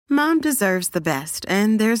Mom deserves the best,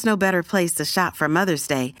 and there's no better place to shop for Mother's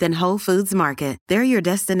Day than Whole Foods Market. They're your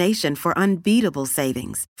destination for unbeatable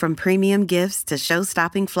savings, from premium gifts to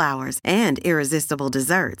show-stopping flowers and irresistible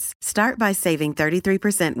desserts. Start by saving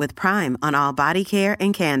 33% with Prime on all body care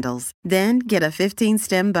and candles. Then get a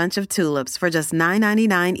 15-stem bunch of tulips for just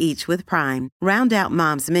 $9.99 each with Prime. Round out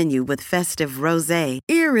Mom's menu with festive rosé,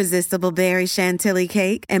 irresistible berry chantilly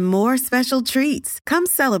cake, and more special treats. Come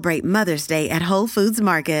celebrate Mother's Day at Whole Foods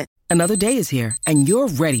Market. Another day is here, and you're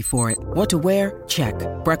ready for it. What to wear? Check.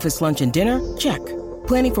 Breakfast, lunch, and dinner? Check.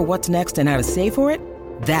 Planning for what's next and how to save for it?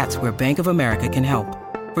 That's where Bank of America can help.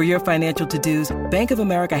 For your financial to-dos, Bank of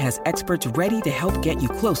America has experts ready to help get you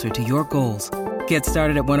closer to your goals. Get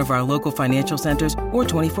started at one of our local financial centers or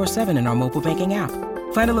 24/7 in our mobile banking app.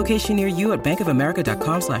 Find a location near you at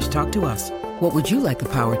bankofamerica.com/talktous. What would you like the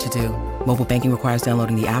power to do? Mobile banking requires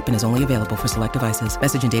downloading the app and is only available for select devices.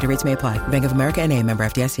 Message and data rates may apply. Bank of America N.A., member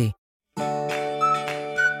FDIC.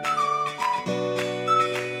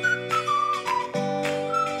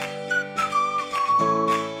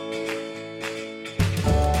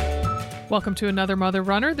 Welcome to another Mother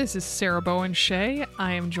Runner. This is Sarah Bowen Shea.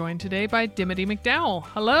 I am joined today by Dimity McDowell.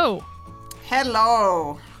 Hello.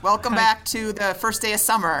 Hello. Welcome back to the first day of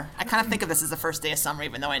summer. I kind of think of this as the first day of summer,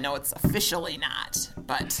 even though I know it's officially not.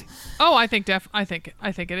 But I think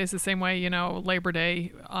it is the same way. You know, Labor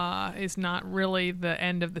Day is not really the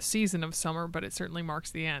end of the season of summer, but it certainly marks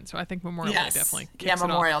the end. So I think Memorial Day definitely kicks it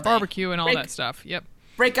Memorial off. Day. Barbecue and all that stuff. Yep.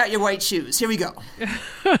 Break out your white shoes. Here we go.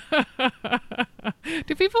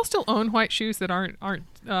 Do people still own white shoes that aren't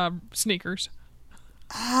sneakers?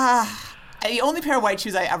 The only pair of white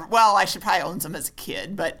shoes I should probably own some as a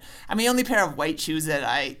kid, but the only pair of white shoes that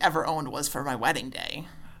I ever owned was for my wedding day.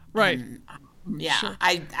 Right. And, Sure.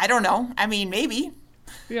 I don't know. Maybe.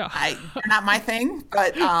 Yeah. They're not my thing,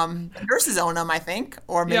 but nurses own them, I think,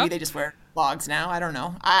 or maybe they just wear clogs now. I don't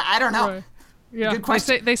know. I don't know. Right. Yeah, good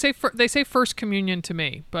question. They say first communion to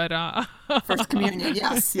me, but First communion,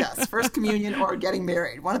 yes, first communion or getting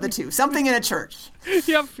married, one of the two, something in a church.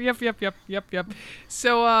 Yep.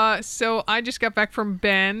 So I just got back from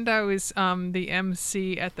Bend. I was the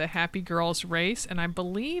MC at the Happy Girls race, and I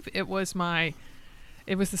believe it was the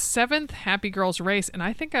 7th Happy Girls race, and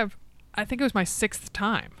I think it was my 6th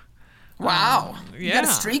time. Wow. You yeah. got a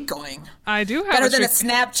streak going. I do have better a than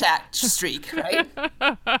streak. a Snapchat streak, right?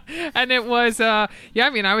 And it was I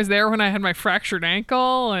was there when I had my fractured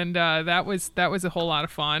ankle, and that was a whole lot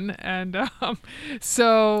of fun. And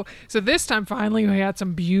so this time finally we had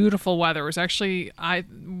some beautiful weather. It was actually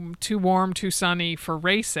too warm, too sunny for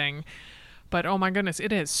racing. But oh my goodness,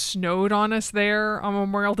 it has snowed on us there on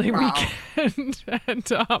Memorial Day weekend. And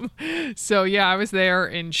I was there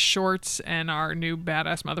in shorts and our new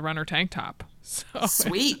Badass Mother Runner tank top. So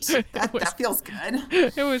sweet. That feels good.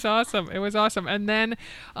 It was awesome. And then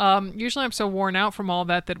usually I'm so worn out from all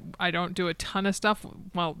that I don't do a ton of stuff.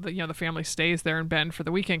 Well, the family stays there in Bend for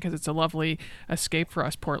the weekend because it's a lovely escape for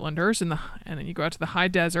us Portlanders. And then you go out to the high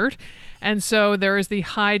desert. And so there is the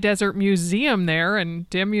High Desert Museum there. And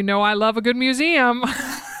Dim, I love a good museum.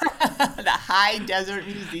 The High Desert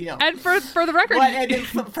Museum. And for the record,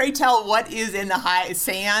 pray tell, what is in the high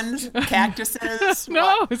sand, cactuses?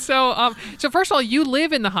 No, so first of all, you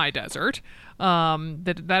live in the high desert.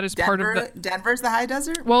 That is part of the Denver's the high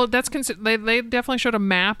desert. Well, that's they definitely showed a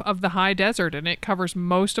map of the high desert, and it covers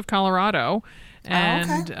most of Colorado,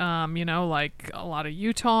 and like a lot of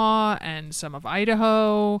Utah and some of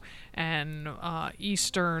Idaho and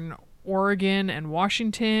eastern Oregon and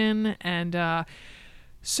Washington and.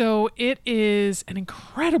 So it is an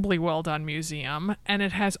incredibly well-done museum, and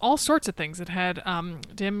it has all sorts of things. It had,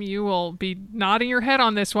 Dim, you will be nodding your head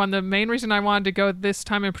on this one. The main reason I wanted to go this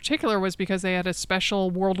time in particular was because they had a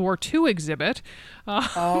special World War II exhibit.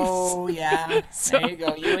 Yeah. There you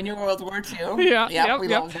go. You and your World War II. Yeah. We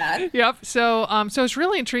love that. Yep. So it's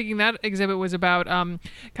really intriguing. That exhibit was about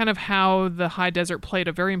kind of how the high desert played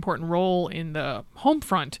a very important role in the home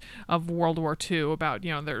front of World War II. About,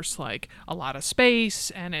 there's like a lot of space,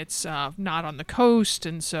 and it's not on the coast,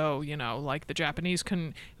 and so like the Japanese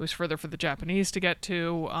it was further for the Japanese to get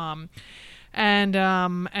to,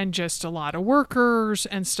 and just a lot of workers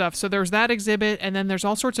and stuff. So there's that exhibit, and then there's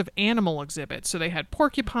all sorts of animal exhibits. So they had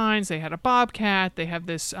porcupines, they had a bobcat, they have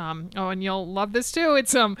this and you'll love this too,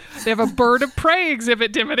 it's they have a bird of prey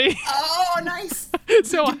exhibit, Dimity. Oh, nice.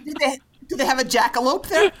 So do they have a jackalope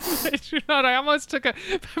there? I almost took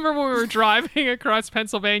remember when we were driving across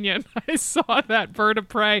Pennsylvania and I saw that bird of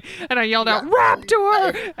prey and I yelled out,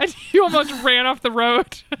 "Raptor!" And you almost ran off the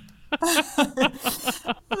road.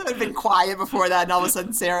 I've been quiet before that, and all of a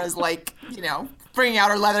sudden Sarah's like, bringing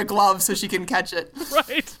out her leather gloves so she can catch it.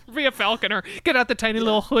 Right. Be a falconer. Get out the tiny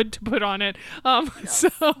little hood to put on it.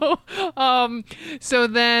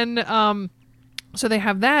 So they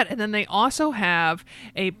have that, and then they also have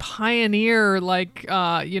a Pioneer, like,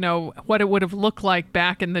 what it would have looked like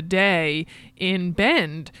back in the day in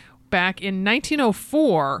Bend, back in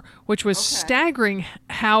 1904, which was staggering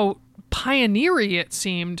how pioneery it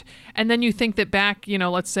seemed. And then you think that back,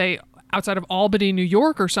 let's say outside of Albany, New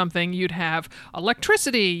York or something, you'd have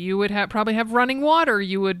electricity, you would probably have running water,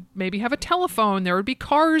 you would maybe have a telephone, there would be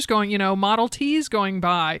cars going, Model Ts going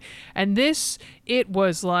by. And it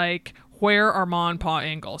was like, where are Ma and Pa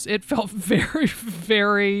Ingalls? It felt very,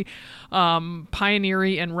 very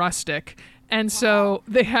pioneery and rustic. And so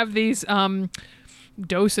they have these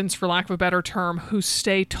docents, for lack of a better term, who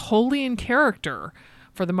stay totally in character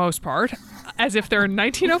for the most part, as if they're in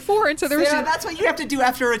 1904. And so that's what you have to do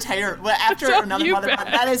after another mother.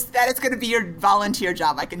 That is going to be your volunteer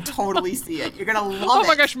job. I can totally see it. You're going to love it. Oh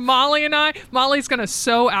my gosh, Molly's going to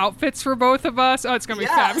sew outfits for both of us. Oh, it's going to be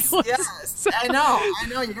fabulous. Yes, I know.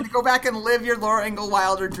 You're going to go back and live your Laura Ingalls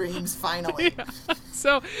Wilder dreams finally. Yeah.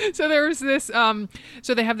 So there's this, so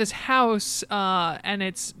they have this house, and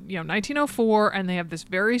it's, 1904, and they have this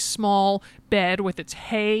very small bed with its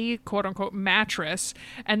hay, quote unquote, mattress.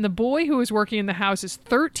 And the boy who is working in the house is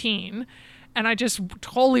 13. And I just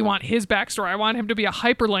totally want his backstory. I want him to be a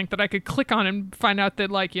hyperlink that I could click on and find out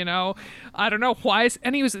that, like, I don't know why.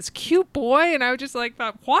 And he was this cute boy. And I was just like,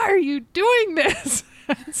 thought, why are you doing this?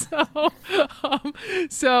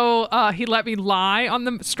 So he let me lie on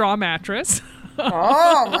the straw mattress.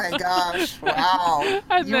 Oh my gosh! Wow,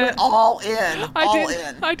 you went all in.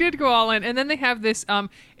 I did go all in, and then they have this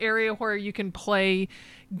area where you can play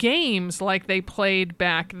games like they played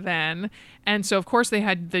back then, and so of course they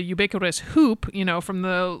had the ubiquitous hoop, from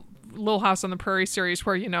the Little House on the Prairie series,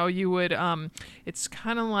 where you would it's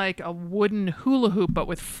kind of like a wooden hula hoop but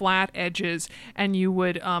with flat edges, and you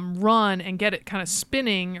would run and get it kind of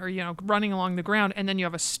spinning or running along the ground, and then you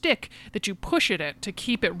have a stick that you push it at to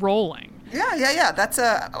keep it rolling. Yeah. That's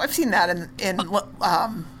I've seen that in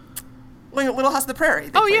Little House on the Prairie.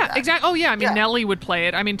 Oh yeah, exactly. Oh yeah. I mean, Nellie would play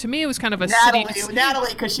it. I mean, to me, it was kind of a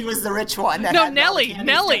Natalie, because she was the rich one. No, Nellie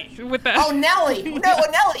with the. Oh, Nellie. No,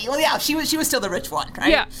 Nellie. Well, yeah, she was still the rich one, right?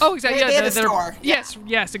 Yeah. Oh, exactly. They had a store. Yes,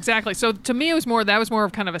 exactly. So to me, that was more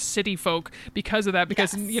of kind of a city folk because of that,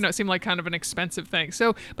 because it seemed like kind of an expensive thing.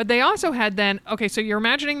 So, but they also had then. Okay, so you're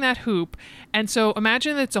imagining that hoop, and so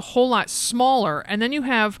imagine that it's a whole lot smaller, and then you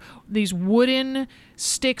have these wooden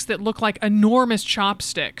sticks that look like enormous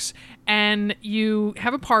chopsticks, and you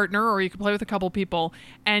have a partner, or you can play with a couple people,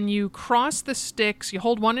 and you cross the sticks. You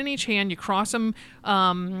hold one in each hand, you cross them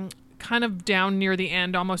kind of down near the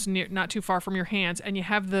end, almost not too far from your hands, and you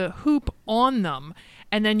have the hoop on them,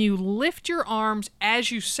 and then you lift your arms as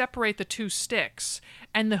you separate the two sticks,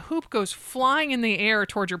 and the hoop goes flying in the air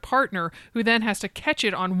towards your partner, who then has to catch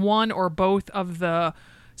it on one or both of the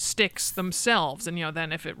sticks themselves. And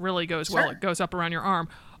then if it really goes well, it goes up around your arm.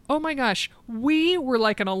 Oh my gosh, we were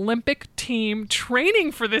like an Olympic team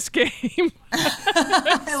training for this game.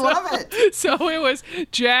 I love it. So it was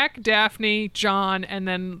Jack, Daphne, John, and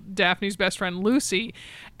then Daphne's best friend Lucy.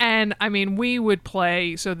 And I mean, we would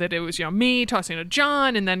play so that it was, me tossing to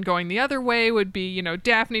John, and then going the other way would be,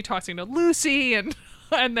 Daphne tossing to Lucy, and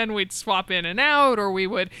then we'd swap in and out, or we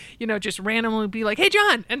would, just randomly be like, hey,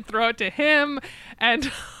 John, and throw it to him.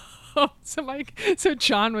 And so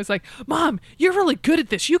John was like, Mom, you're really good at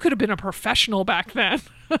this. You could have been a professional back then.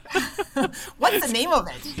 What's the name of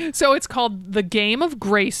it? So it's called The Game of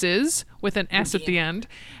Graces, with an S at the end.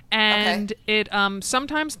 And it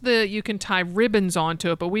sometimes you can tie ribbons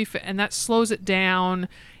onto it, but and that slows it down.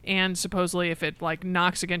 And supposedly if it like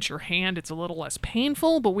knocks against your hand, it's a little less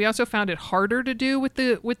painful, but we also found it harder to do with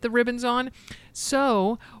the ribbons on.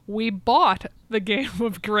 So we bought The Game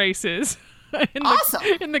of Graces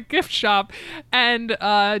in the gift shop, and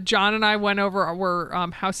John and I went over.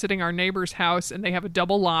 We're house sitting our neighbor's house, and they have a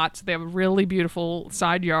double lot, so they have a really beautiful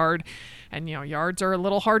side yard, and yards are a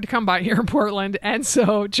little hard to come by here in Portland. And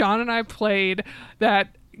so John and I played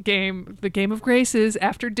that game, The Game of Graces,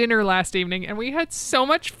 after dinner last evening, and we had so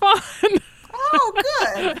much fun. Oh,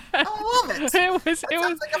 good. I love it. It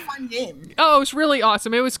sounds like a fun game. Oh, it was really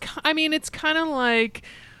awesome. It's kind of like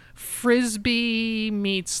Frisbee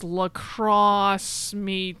meets lacrosse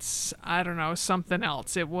meets, I don't know, something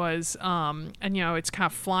else. It was, and it's kind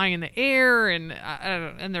of flying in the air, and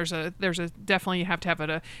there's a definitely you have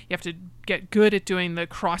to get good at doing the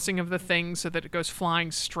crossing of the thing so that it goes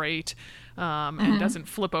flying straight. and doesn't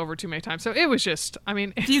flip over too many times. So it was just, I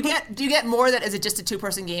mean, do you get more that is it just a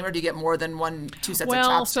 2-person game, or do you get more than two sets of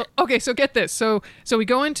chopsticks? So get this. So we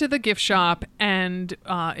go into the gift shop, and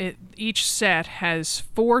each set has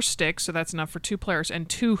 4 sticks, so that's enough for 2 players, and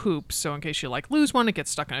 2 hoops. So in case you lose one, it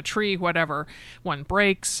gets stuck in a tree, whatever, one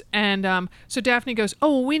breaks. And so Daphne goes,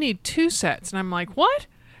 "Oh, well, we need 2 sets," and I'm like, "What?"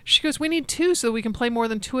 She goes, "We need 2 so we can play more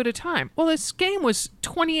than 2 at a time." Well, this game was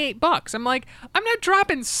 $28. I'm like, I'm not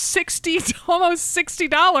dropping almost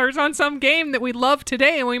 $60 on some game that we love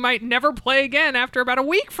today and we might never play again after about a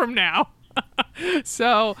week from now.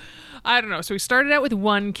 So I don't know. So we started out with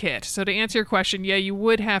 1 kit. So to answer your question, yeah, you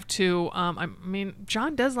would have to. I mean,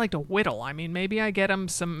 John does like to whittle. I mean, maybe I get him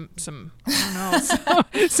some. I don't know.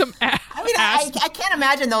 some. I mean, I can't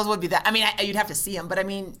imagine those would be that. I mean, you'd have to see them, but I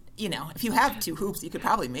mean, if you have 2 hoops, you could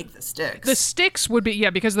probably make the sticks. The sticks would be,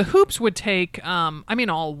 because the hoops would take. I mean,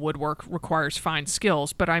 all woodwork requires fine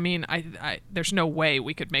skills, but I mean, I there's no way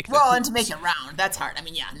we could make. And to make it round, that's hard. I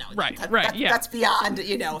mean, yeah, no, right, that's beyond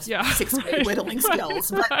 6th grade whittling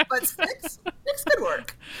skills, but sticks could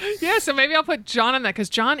work. Yeah, so maybe I'll put John on that because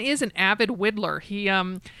John is an avid whittler. He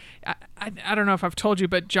I don't know if I've told you,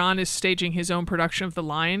 but John is staging his own production of The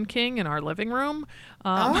Lion King in our living room.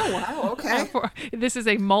 Oh, wow, okay. This is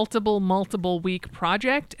a multiple week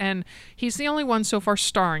project, and he's the only one so far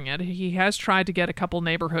starring it. He has tried to get a couple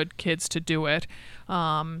neighborhood kids to do it,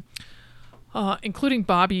 including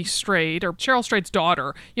Bobby Strayed, or Cheryl Strayed's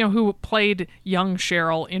daughter, who played young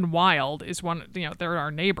Cheryl in Wild, is one, they're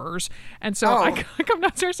our neighbors. And so I come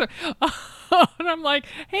downstairs, and I'm like,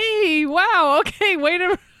 hey, wow, okay, way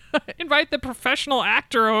to invite the professional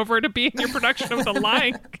actor over to be in your production of The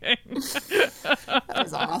Lion King. That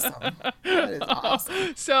is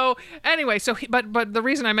awesome. So anyway, but the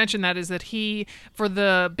reason I mentioned that is that he, for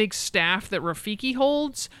the big staff that Rafiki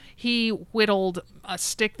holds, he whittled a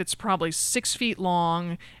stick that's probably 6 feet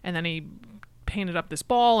long, and then he painted up this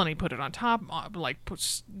ball and he put it on top,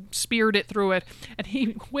 speared it through it, and he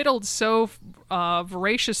whittled so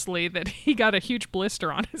voraciously that he got a huge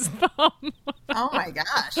blister on his thumb. Oh my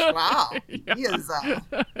gosh! Wow, yeah. He is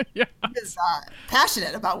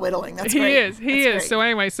passionate about whittling. That's great. He is. So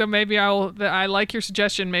anyway, so maybe I like your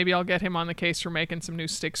suggestion. Maybe I'll get him on the case for making some new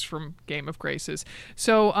sticks from Game of Graces.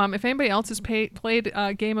 So if anybody else has played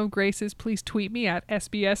Game of Graces, please tweet me at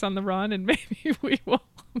SBS on the Run, and maybe we will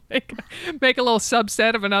make a little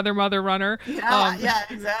subset of Another Mother Runner. Yeah,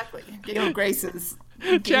 exactly. Game of Graces.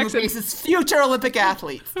 Game of Graces future Olympic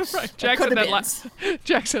athletes. Right. Jack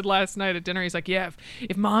said last night at dinner, he's like, yeah,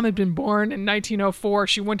 if Mom had been born in 1904,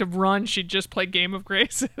 she wouldn't have run. She'd just play Game of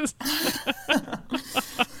Graces. I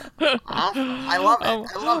love it.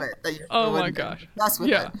 I love it. Oh my gosh. That's with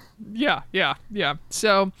it. Yeah.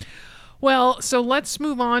 So, so let's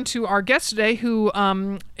move on to our guest today, who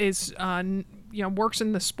is works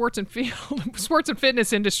in the sports and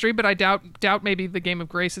fitness industry, but I doubt maybe the Game of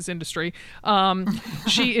Graces industry.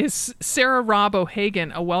 She is Sarah Robb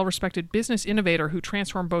O'Hagan, a well-respected business innovator who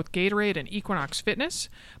transformed both Gatorade and Equinox Fitness.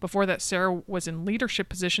 Before that, Sarah was in leadership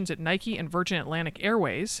positions at Nike and Virgin Atlantic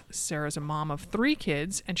Airways. Sarah's a mom of 3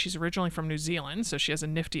 kids, and she's originally from New Zealand, so she has a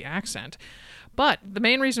nifty accent. But the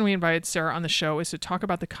main reason we invited Sarah on the show is to talk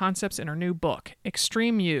about the concepts in her new book,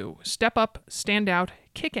 Extreme You: Step Up, Stand Out,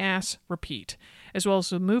 Kick Ass, Repeat, as well as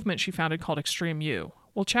the movement she founded called Extreme You.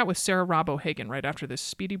 We'll chat with Sarah Robb O'Hagan right after this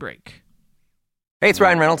speedy break. Hey, it's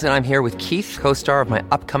Ryan Reynolds, and I'm here with Keith, co-star of my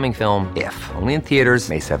upcoming film, If, only in theaters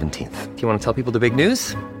May 17th. Do you want to tell people the big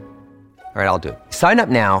news? All right, I'll do it. Sign up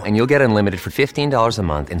now and you'll get unlimited for $15 a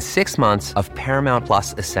month and 6 months of Paramount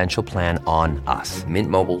Plus Essential Plan on us.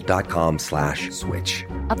 MintMobile.com/switch.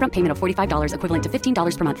 Upfront payment of $45 equivalent to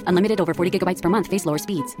 $15 per month. Unlimited over 40 gigabytes per month. Face lower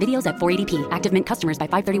speeds. Videos at 480p. Active Mint customers by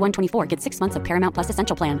 531.24 get 6 months of Paramount Plus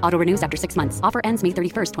Essential Plan. Auto renews after 6 months. Offer ends May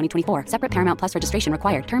 31st, 2024. Separate Paramount Plus registration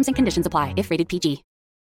required. Terms and conditions apply if rated PG.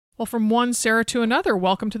 Well, from one Sarah to another,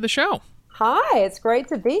 welcome to the show. Hi, it's great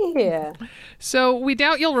to be here. So we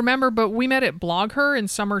doubt you'll remember, but we met at BlogHer in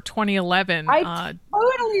summer 2011. I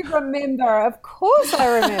totally remember. Of course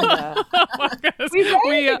I remember. Oh we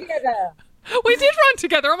ran together. We did run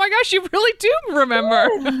together. Oh my gosh, you really do remember.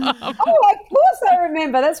 Of course I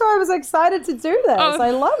remember. That's why I was excited to do this. I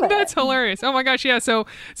love it. That's hilarious. Oh my gosh, yeah. So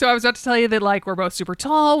I was about to tell you that we're both super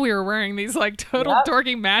tall. We were wearing these total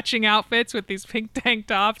dorky matching outfits with these pink tank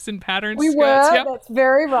tops and patterned skirts. We were. Yep. That's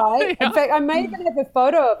very right. Yeah. In fact, I may even have a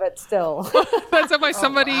photo of it still. That's why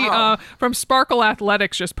somebody from Sparkle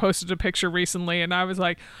Athletics just posted a picture recently, and I was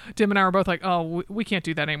like, Tim and I were both like, oh, we can't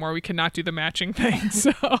do that anymore. We cannot do the matching thing.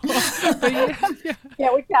 So. Yeah,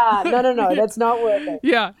 we can't. No. That's not worth it.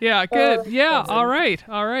 Yeah, good. All right.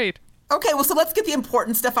 Okay, well, so let's get the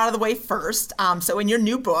important stuff out of the way first. So in your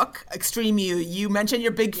new book, Extreme you mentioned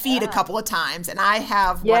your big feet a couple of times, and I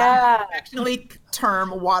have what I affectionately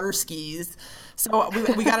term water skis. So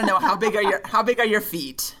we got to know how big are your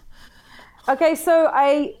feet? Okay, so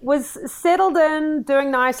I was settled in, doing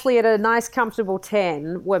nicely at a nice, comfortable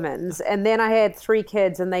 10 women's, and then I had 3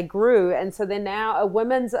 kids, and they grew, and so they're now a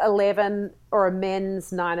women's 11 or a men's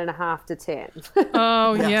 9.5 to 10.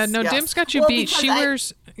 Oh, yes, no, yes. Dim's got you beat. She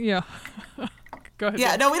wears, yeah. Go ahead.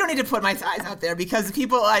 Yeah, no, we don't need to put my size out there because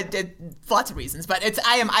people, I did lots of reasons, but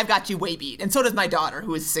I've got you way beat, and so does my daughter,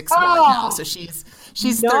 who is 6'1" now, so she's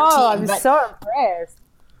 13. I'm so impressed.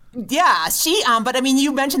 Yeah, but I mean,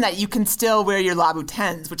 you mentioned that you can still wear your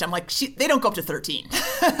Louboutins, which I'm like, they don't go up to 13.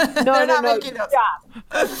 No.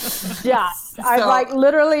 Yeah. I like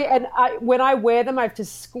literally, and when I wear them, I have to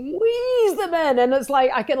squeeze them in, and it's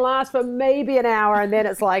like I can last for maybe an hour, and then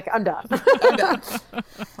it's like, I'm done. I'm done.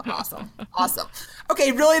 Awesome.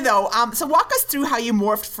 Okay, really though, so walk us through how you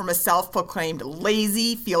morphed from a self-proclaimed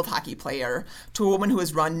lazy field hockey player to a woman who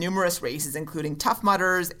has run numerous races, including Tough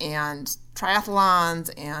Mudders and triathlons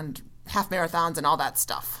and half marathons and all that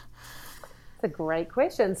stuff. That's a great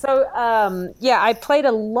question. So, I played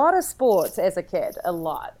a lot of sports as a kid, a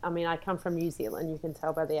lot. I mean, I come from New Zealand, you can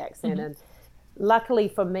tell by the accent. Mm-hmm. And luckily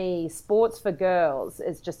for me, sports for girls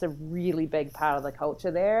is just a really big part of the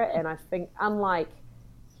culture there. And I think unlike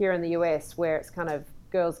here in the US, where it's kind of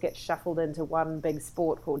girls get shuffled into one big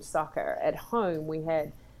sport called soccer, at home we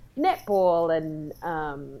had netball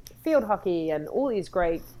and field hockey and all these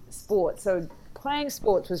great sports. So playing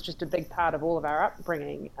sports was just a big part of all of our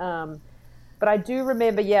upbringing. But I do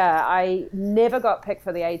remember, I never got picked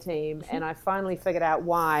for the A team, and I finally figured out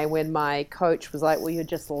why when my coach was like, well, you're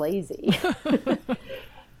just lazy.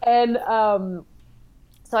 And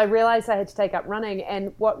so I realized I had to take up running.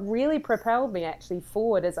 And what really propelled me actually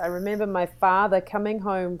forward is I remember my father coming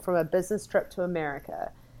home from a business trip to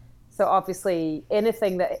America. So obviously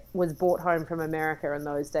anything that was brought home from America in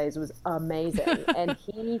those days was amazing. And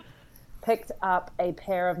he picked up a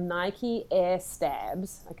pair of Nike Air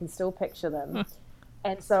Stabs. I can still picture them.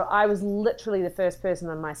 And so I was literally the first person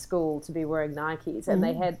in my school to be wearing Nikes. And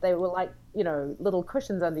they were like, little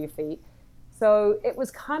cushions under your feet. So it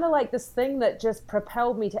was kind of like this thing that just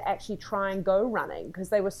propelled me to actually try and go running because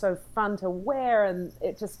they were so fun to wear and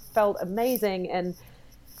it just felt amazing. And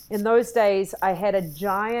in those days, I had a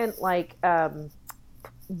giant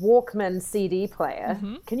Walkman CD player.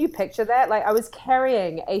 Mm-hmm. Can you picture that? Like I was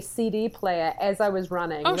carrying a CD player as I was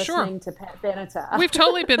running, listening to Pat Benatar. We've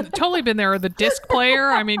totally been there. The disc player.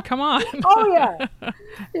 I mean, come on. Oh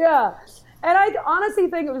yeah. And I honestly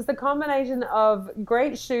think it was the combination of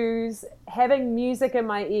great shoes, having music in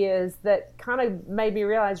my ears that kind of made me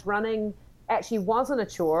realize running actually wasn't a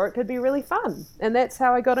chore. It could be really fun. And that's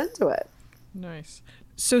how I got into it. Nice.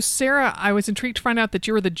 So, Sarah, I was intrigued to find out that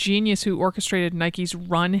you were the genius who orchestrated Nike's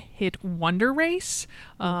Run Hit Wonder race.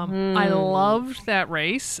 I loved that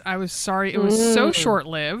race. I was sorry it was so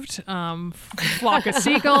short-lived. Flock of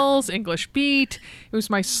Seagulls, English Beat. It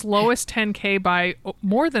was my slowest 10K by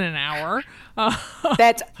more than an hour.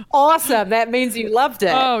 That's awesome. That means you loved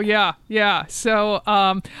it. Oh, yeah. So,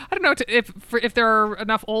 I don't know if there are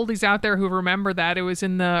enough oldies out there who remember that. It was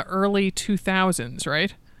in the early 2000s,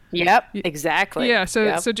 right? Yep, exactly. Yeah,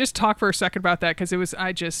 so just talk for a second about that because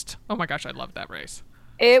oh my gosh, I loved that race.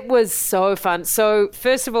 It was so fun. So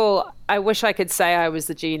first of all, I wish I could say I was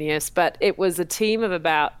the genius, but it was a team of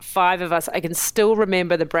about 5 of us. I can still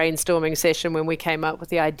remember the brainstorming session when we came up with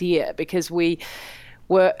the idea because we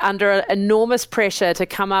were under enormous pressure to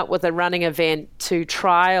come up with a running event to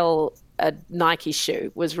trial a Nike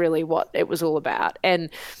shoe was really what it was all about. And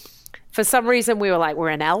for some reason, we were like, we're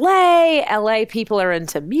in LA. LA people are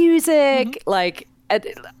into music. Mm-hmm.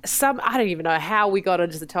 I don't even know how we got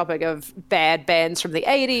into the topic of bad bands from the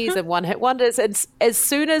 80s and one-hit wonders. And as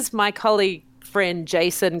soon as my colleague friend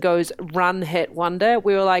Jason goes Run Hit Wonder,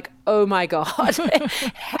 we were like, oh my God, it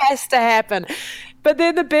has to happen. But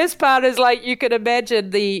then the best part is like you can imagine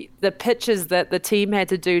the pitches that the team had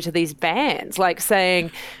to do to these bands, like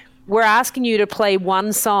saying, we're asking you to play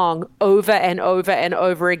one song over and over and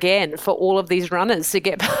over again for all of these runners to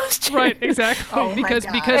get past you. Right, exactly.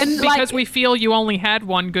 Because we feel you only had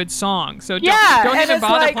one good song. So don't even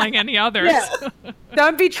bother playing any others. Yeah.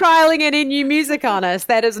 Don't be trialing any new music on us.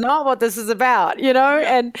 That is not what this is about,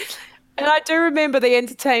 And I do remember the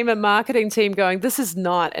entertainment marketing team going, this is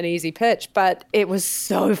not an easy pitch, but it was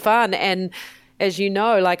so fun. And as you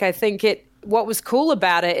know, I think what was cool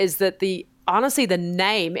about it is that honestly, the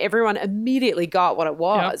name, everyone immediately got what it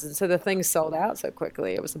was. Yep. And so the thing sold out so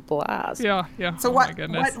quickly. It was a blast. Yeah. So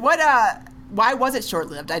why was it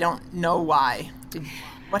short-lived? I don't know why.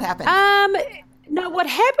 What happened? No, what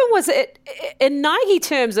happened was in Nike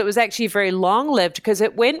terms, it was actually very long-lived because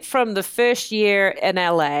it went from the first year in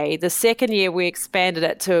LA. The second year, we expanded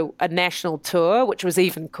it to a national tour, which was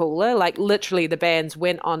even cooler. Like literally the bands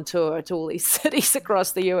went on tour to all these cities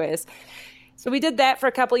across the US. So we did that for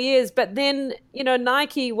a couple of years. But then,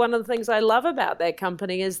 Nike, one of the things I love about that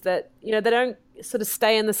company is that, they don't sort of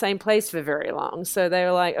stay in the same place for very long. So they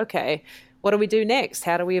were like, okay, what do we do next?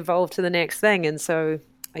 How do we evolve to the next thing? And so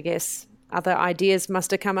I guess other ideas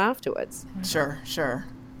must have come afterwards. Sure.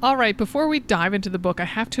 All right, before we dive into the book, I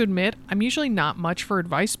have to admit, I'm usually not much for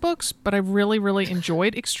advice books, but I really, really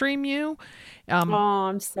enjoyed Extreme You.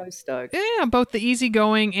 I'm so stoked. Yeah, both the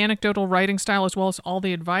easygoing, anecdotal writing style as well as all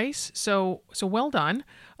the advice. So well done.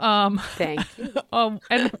 Thank you.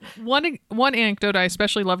 And one anecdote I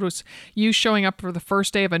especially loved was you showing up for the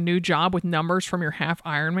first day of a new job with numbers from your half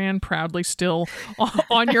Ironman proudly still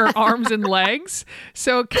on your arms and legs.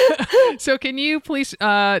 So can you please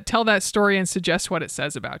tell that story and suggest what it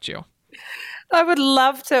says about you? I would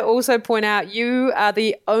love to also point out you are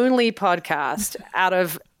the only podcast out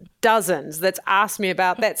of dozens that's asked me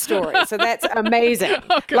about that story. So that's amazing.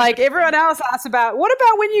 Okay. Like everyone else asks about, what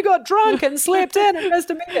about when you got drunk and slept in and missed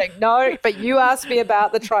a meeting? No, but you asked me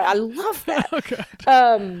about the try. I love that. Okay.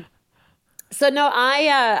 So no,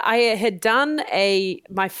 I had done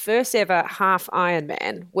my first ever half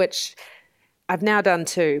Ironman, which I've now done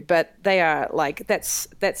 2, but they are like, that's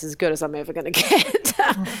as good as I'm ever going to get.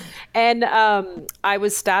 And I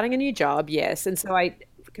was starting a new job, yes. And so I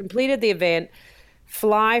completed the event,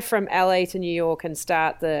 fly from LA to New York and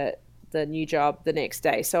start the new job the next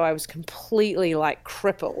day. So I was completely like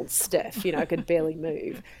crippled, stiff, could barely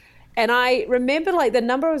move. And I remember like the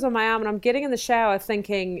number was on my arm and I'm getting in the shower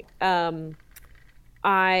thinking,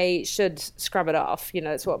 I should scrub it off.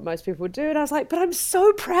 That's what most people would do. And I was like, but I'm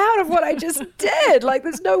so proud of what I just did. Like,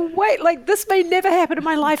 there's no way. Like, this may never happen in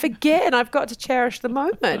my life again. I've got to cherish the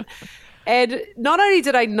moment. And not only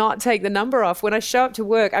did I not take the number off, when I show up to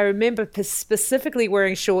work, I remember specifically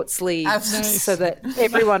wearing short sleeves so that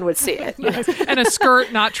everyone would see it. Nice. And a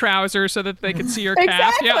skirt, not trousers, so that they could see your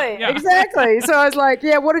calf. Exactly. So I was like,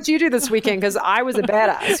 yeah, what did you do this weekend? Because I was a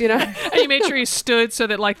badass, And you made sure you stood so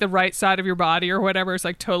that like the right side of your body or whatever is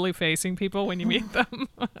like totally facing people when you meet them.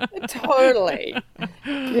 Totally.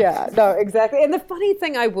 Yeah, no, exactly. And the funny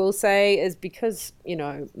thing I will say is because,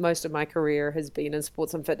 most of my career has been in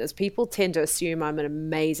sports and fitness, people tend to assume I'm an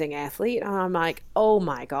amazing athlete. And I'm like, oh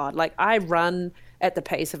my God, like I run at the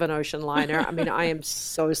pace of an ocean liner. I mean, I am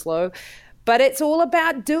so slow, but it's all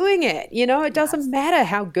about doing it. It doesn't matter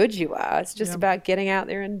how good you are. It's just about getting out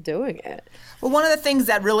there and doing it. Well, one of the things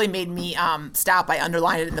that really made me stop, I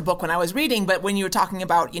underlined it in the book when I was reading, but when you were talking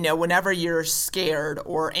about, whenever you're scared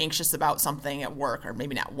or anxious about something at work, or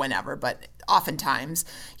maybe not whenever, but oftentimes,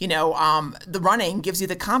 the running gives you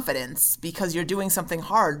the confidence because you're doing something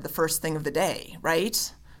hard the first thing of the day,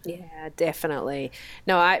 right? Yeah, definitely.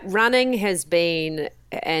 No, running has been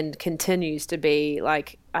and continues to be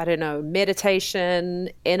like, I don't know, meditation,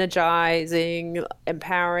 energizing,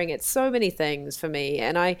 empowering. It's so many things for me.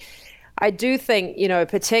 And I do think,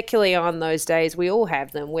 particularly on those days, we all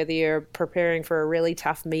have them, whether you're preparing for a really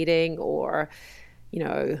tough meeting or,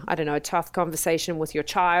 I don't know, a tough conversation with your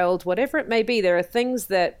child, whatever it may be. There are things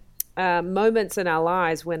that moments in our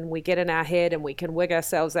lives when we get in our head and we can wig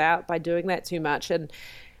ourselves out by doing that too much. And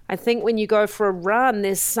I think when you go for a run,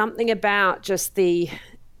 there's something about just the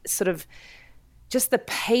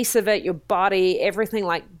pace of it, your body, everything,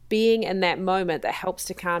 like being in that moment that helps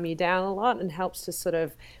to calm you down a lot and helps to sort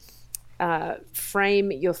of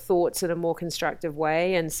frame your thoughts in a more constructive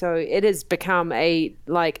way. And so it has become a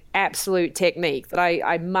like absolute technique that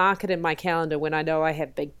I mark it in my calendar when I know I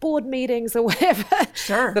have big board meetings or whatever.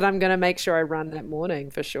 Sure. That I'm going to make sure I run that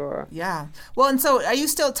morning for sure. Yeah. Well, and so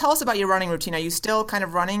tell us about your running routine. Are you still kind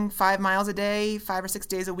of running 5 miles a day, 5 or 6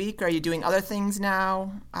 days a week? Or are you doing other things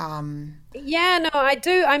now? Yeah, no, I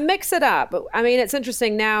do. I mix it up. I mean, it's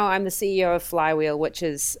interesting. Now I'm the CEO of Flywheel, which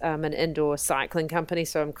is an indoor cycling company.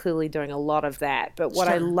 So I'm clearly doing a lot of that. But what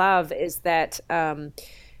I love is that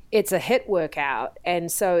it's a HIIT workout. And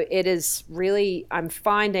so it is really, I'm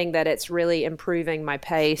finding that it's really improving my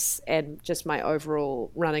pace and just my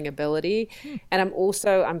overall running ability. And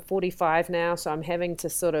I'm 45 now, so I'm having to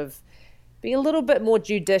sort of be a little bit more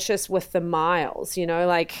judicious with the miles.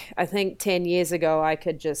 Like I think 10 years ago, I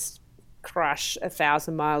could just crush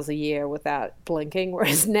 1,000 miles a year without blinking.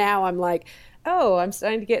 Whereas now I'm like, oh, I'm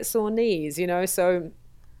starting to get sore knees, so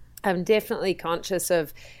I'm definitely conscious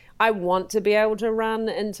of, I want to be able to run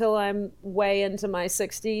until I'm way into my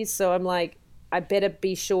 60s. So I'm like, I better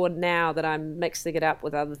be sure now that I'm mixing it up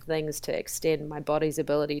with other things to extend my body's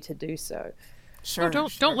ability to do so. Sure.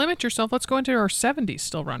 Don't limit yourself. Let's go into our 70s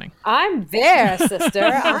still running. I'm there, sister.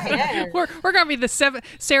 I am. We're gonna be the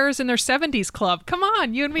Sarah's in their 70s club. Come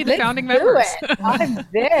on, you and me, the founding members. I'm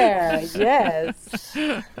there. Yes.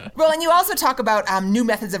 Well, and you also talk about new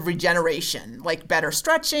methods of regeneration, like better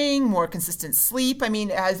stretching, more consistent sleep. I mean,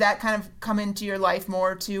 has that kind of come into your life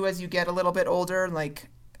more too as you get a little bit older? Like,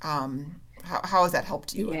 how has that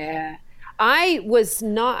helped you? Yeah, I was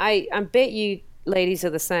not. I bet you ladies are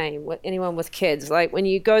the same. Anyone with kids, like when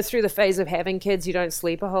you go through the phase of having kids, you don't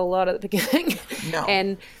sleep a whole lot at the beginning. No.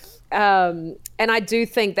 And I do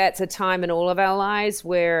think that's a time in all of our lives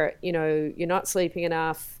where, you know, you're not sleeping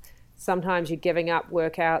enough. Sometimes you're giving up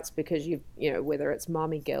workouts because you know, whether it's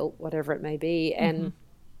mommy guilt, whatever it may be. And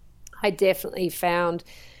I definitely found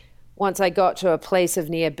once I got to a place of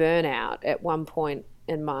near burnout at one point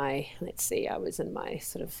in my, I was in my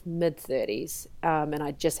sort of mid-30s, and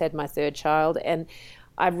I just had my third child, and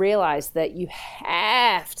I realized that you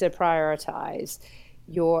have to prioritize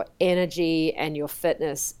your energy and your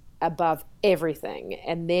fitness above everything,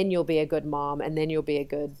 and then you'll be a good mom, and then you'll be a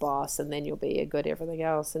good boss, and then you'll be a good everything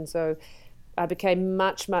else. And so I became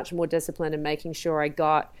much, much more disciplined in making sure I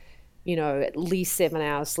got, you know, at least 7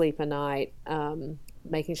 hours sleep a night,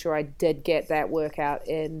 making sure I did get that workout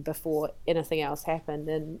in before anything else happened.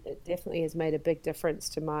 And it definitely has made a big difference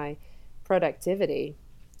to my productivity.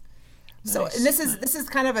 So, and this is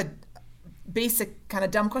kind of a basic kind of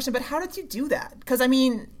dumb question, but how did you do that? Because I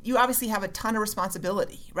mean, you obviously have a ton of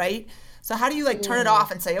responsibility, right? So how do you like turn it off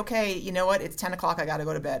and say, okay, you know what, it's 10 o'clock, I got to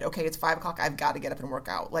go to bed. Okay, it's 5 o'clock, I've got to get up and work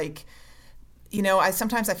out. Like, you know,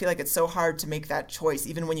 sometimes I feel like it's so hard to make that choice,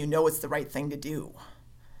 even when you know it's the right thing to do.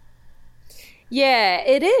 Yeah,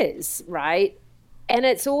 it is, right? And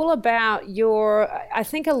it's all about I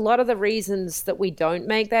think a lot of the reasons that we don't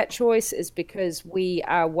make that choice is because we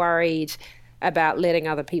are worried about letting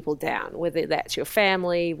other people down, whether that's your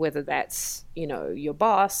family, whether that's, you know, your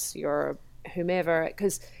boss, your whomever.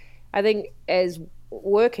 Because I think as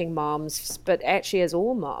working moms, but actually as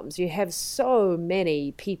all moms, you have so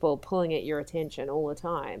many people pulling at your attention all the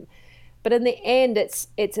time. But in the end, it's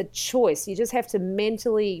a choice. You just have to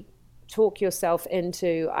mentally talk yourself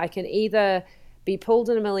into, I can either be pulled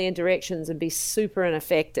in a million directions and be super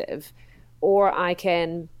ineffective, or I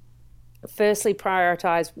can firstly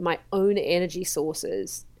prioritize my own energy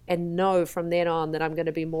sources and know from then on that I'm going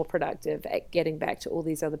to be more productive at getting back to all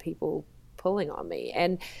these other people pulling on me.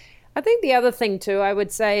 And I think the other thing too, I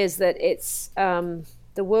would say, is that it's the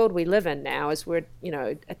world we live in now is we're, you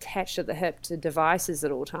know, attached at the hip to devices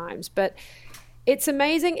at all times. But it's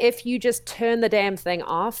amazing if you just turn the damn thing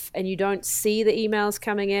off and you don't see the emails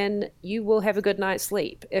coming in, you will have a good night's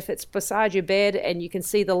sleep. If it's beside your bed and you can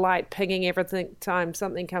see the light pinging every time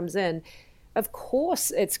something comes in, of course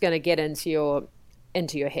it's going to get into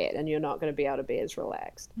your head and you're not going to be able to be as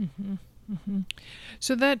relaxed. Mm-hmm. Mm-hmm.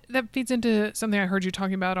 So that feeds into something I heard you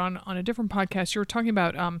talking about on a different podcast. You were talking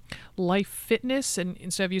about life fitness, and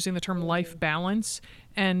instead of using the term life balance.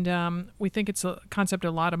 And we think it's a concept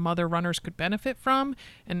a lot of mother runners could benefit from.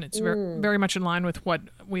 And it's very much in line with what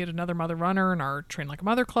we had another mother runner in our Train Like a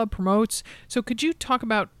Mother Club promotes. So could you talk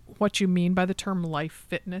about what you mean by the term life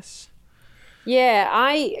fitness? Yeah,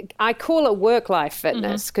 I call it work-life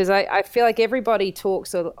fitness because I feel like everybody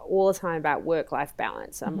talks all the time about work-life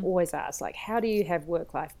balance. I'm always asked, like, how do you have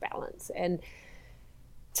work-life balance? And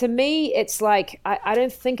to me, it's like I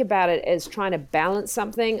don't think about it as trying to balance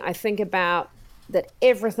something. I think about that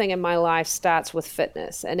everything in my life starts with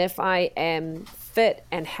fitness. And if I am fit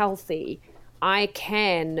and healthy, I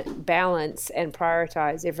can balance and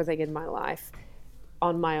prioritize everything in my life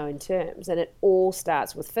on my own terms. And it all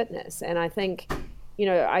starts with fitness. And I think, you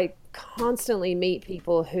know, I constantly meet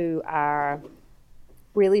people who are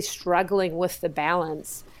really struggling with the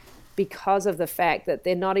balance because of the fact that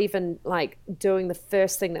they're not even like doing the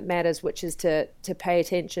first thing that matters, which is to pay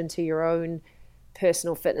attention to your own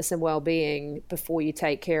personal fitness and well-being before you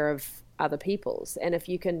take care of other people's. And if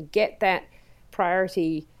you can get that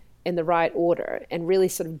priority in the right order and really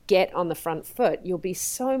sort of get on the front foot, you'll be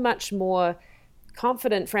so much more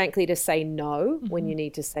confident, frankly, to say no when you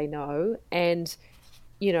need to say no, and,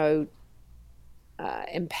 you know,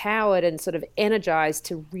 empowered and sort of energized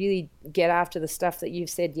to really get after the stuff that you've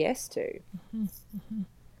said yes to.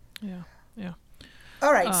 Yeah.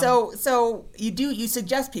 All right, so you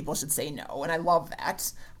suggest people should say no, and I love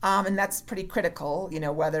that, and that's pretty critical. You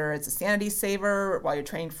know, whether it's a sanity saver while you're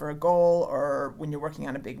training for a goal, or when you're working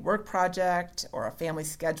on a big work project, or a family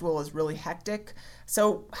schedule is really hectic.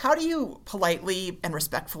 So, how do you politely and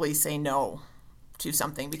respectfully say no to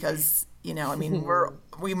something? Because You know, I mean,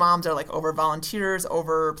 we moms are like over volunteers,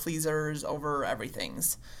 over pleasers, over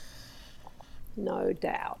everything's. No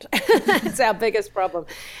doubt. It's our biggest problem.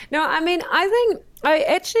 No, I mean, I think I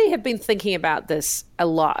actually have been thinking about this a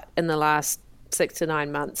lot in the last 6 to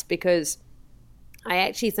 9 months, because I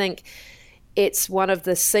actually think it's one of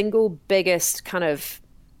the single biggest kind of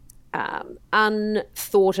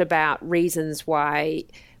unthought about reasons why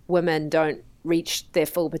women don't reach their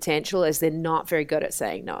full potential, is they're not very good at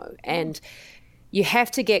saying no. And you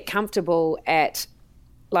have to get comfortable at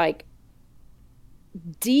like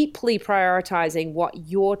deeply prioritizing what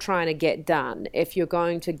you're trying to get done if you're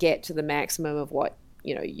going to get to the maximum of what,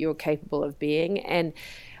 you know, you're capable of being. And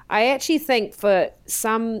I actually think for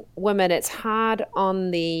some women it's hard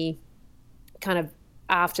on the kind of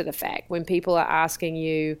after the fact, when people are asking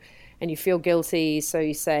you and you feel guilty, so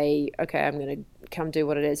you say, okay, I'm going to come do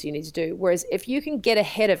what it is you need to do. Whereas if you can get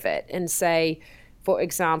ahead of it and say, for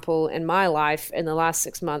example, in my life, in the last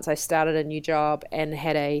 6 months, I started a new job and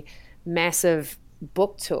had a massive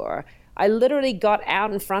book tour. I literally got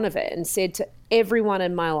out in front of it and said to everyone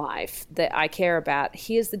in my life that I care about,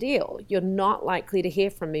 here's the deal. You're not likely to hear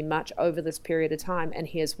from me much over this period of time, and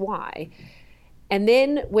here's why. And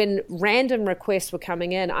then when random requests were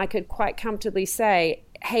coming in, I could quite comfortably say,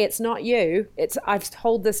 hey, it's not you. I've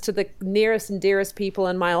told this to the nearest and dearest people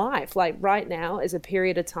in my life. Like right now is a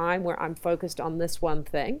period of time where I'm focused on this one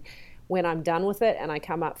thing. When I'm done with it and I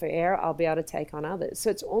come up for air, I'll be able to take on others.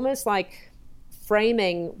 So it's almost like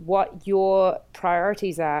framing what your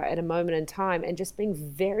priorities are at a moment in time and just being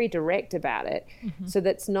very direct about it. So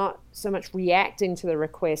that's not so much reacting to the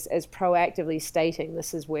request as proactively stating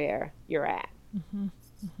this is where you're at.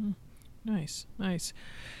 Nice.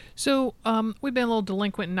 So we've been a little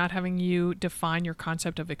delinquent in not having you define your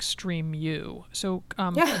concept of extreme you. So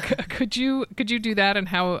could you do that and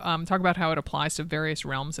how talk about how it applies to various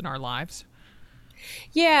realms in our lives?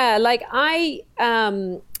 Yeah, like I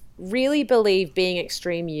really believe being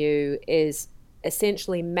extreme you is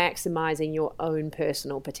essentially maximizing your own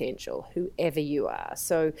personal potential, whoever you are.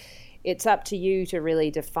 So it's up to you to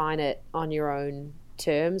really define it on your own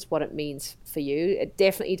terms, what it means for you. It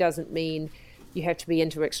definitely doesn't mean you have to be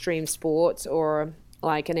into extreme sports or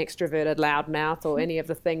like an extroverted loudmouth or any of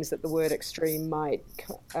the things that the word extreme might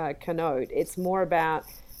connote. It's more about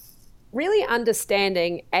really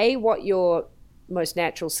understanding A, what your most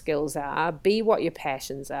natural skills are, B, what your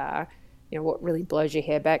passions are, you know, what really blows your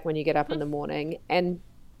hair back when you get up in the morning, and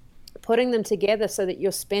putting them together so that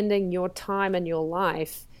you're spending your time and your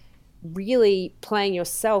life really playing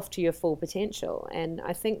yourself to your full potential. And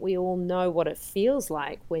I think we all know what it feels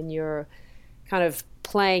like when you're kind of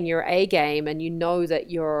playing your A game and you know that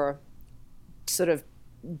you're sort of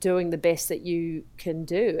doing the best that you can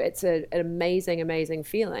do. It's an amazing, amazing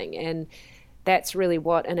feeling. And that's really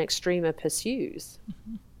what an extremer pursues.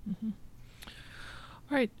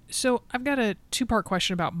 All right, so I've got a two-part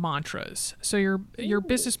question about mantras. So your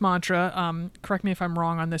business mantra, correct me if I'm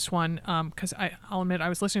wrong on this one, because I'll admit I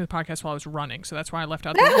was listening to the podcast while I was running, so that's why I left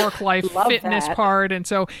out the work-life fitness part. And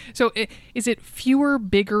so is it fewer,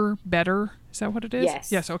 bigger, better? Is that what it is?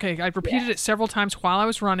 Yes. Yes. Okay. I repeated it several times while I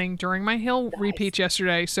was running during my hill repeats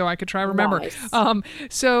yesterday, so I could try to remember.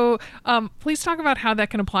 Nice. Please talk about how that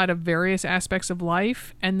can apply to various aspects of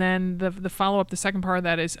life, and then the follow-up, the second part of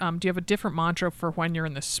that is, do you have a different mantra for when you're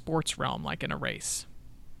in the sports realm, like in a race?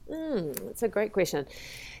 That's a great question.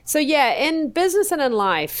 So yeah, in business and in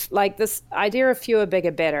life, like this idea of fewer,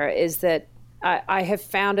 bigger, better is that I have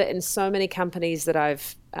found it in so many companies that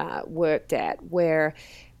I've worked at, where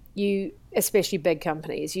you, especially big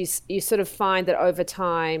companies, you sort of find that over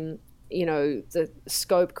time, you know, the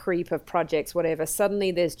scope creep of projects, whatever,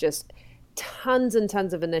 suddenly there's just tons and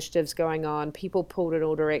tons of initiatives going on, people pulled in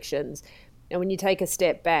all directions. And when you take a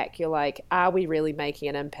step back, you're like, are we really making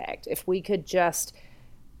an impact? If we could just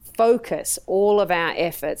focus all of our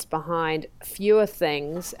efforts behind fewer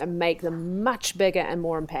things and make them much bigger and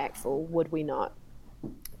more impactful, would we not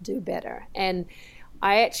do better? And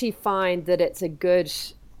I actually find that it's a good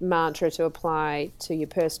mantra to apply to your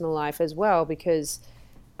personal life as well, because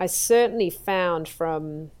I certainly found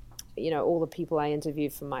from, you know, all the people I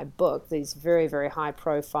interviewed for my book, these very, very high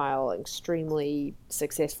profile, extremely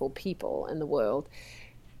successful people in the world,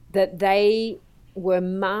 that they were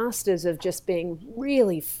masters of just being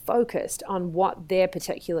really focused on what their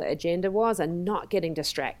particular agenda was and not getting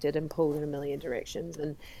distracted and pulled in a million directions.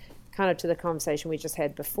 And kind of to the conversation we just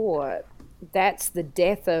had before, that's the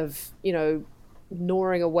death of, you know,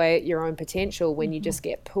 gnawing away at your own potential when you just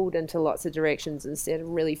get pulled into lots of directions instead of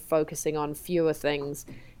really focusing on fewer things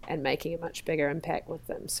and making a much bigger impact with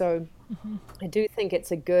them. So I do think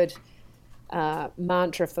it's a good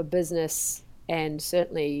mantra for business and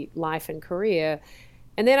certainly life and career.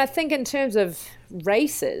 And then I think in terms of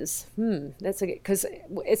races, because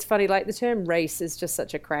it's funny, like the term race is just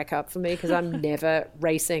such a crack up for me because I'm never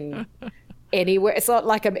racing anywhere. It's not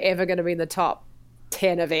like I'm ever going to be in the top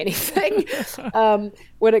 10 of anything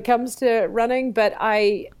when it comes to running. But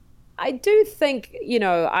I do think,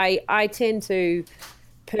 I tend to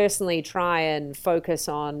personally try and focus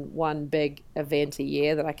on one big event a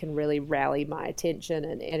year that I can really rally my attention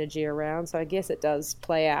and energy around. So I guess it does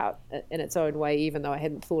play out in its own way, even though I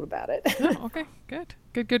hadn't thought about it. Oh, okay,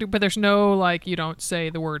 good. But there's no, like, you don't say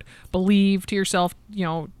the word believe to yourself,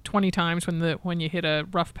 20 times when you hit a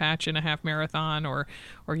rough patch in a half marathon, or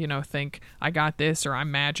think I got this, or I'm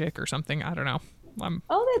magic or something. I don't know.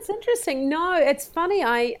 Oh, that's interesting. No, it's funny.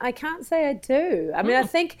 I can't say I do. I mean,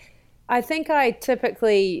 I think I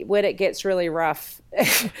typically, when it gets really rough,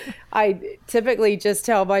 I typically just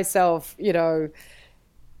tell myself,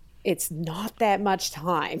 it's not that much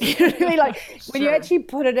time. You know what I mean? Like when you actually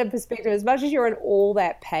put it in perspective, as much as you're in all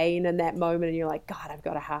that pain in that moment and you're like, God, I've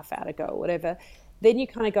got a half hour to go or whatever, then you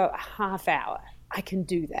kind of go, a half hour, I can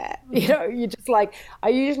do that. You just like, I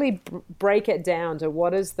usually break it down to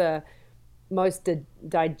what is the most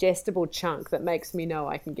digestible chunk that makes me know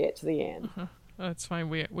I can get to the end. That's fine.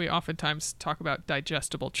 We oftentimes talk about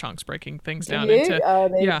digestible chunks, breaking things down Do you?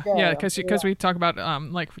 into because we talk about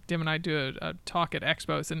like Dim and I do a talk at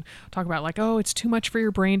expos and talk about like, oh, it's too much for your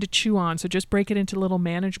brain to chew on, so just break it into little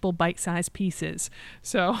manageable bite-sized pieces.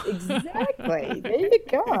 So exactly, there you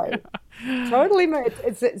go. Yeah. Totally,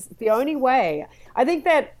 it's the only way. I think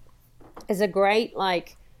that is a great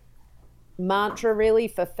mantra really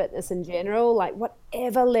for fitness in general, like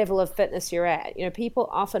whatever level of fitness you're at. People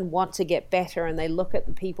often want to get better and they look at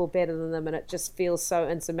the people better than them and it just feels so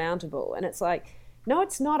insurmountable. And it's like, no,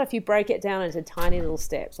 it's not if you break it down into tiny little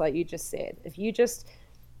steps, like you just said. If you just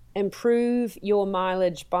improve your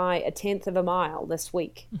mileage by 1/10 of a mile this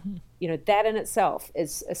week, that in itself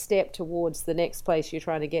is a step towards the next place you're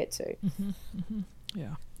trying to get to.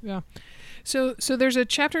 Yeah. So there's a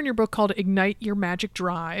chapter in your book called Ignite Your Magic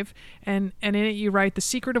Drive, and in it you write, the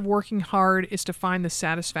secret of working hard is to find the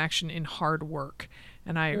satisfaction in hard work.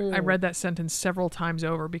 And I read that sentence several times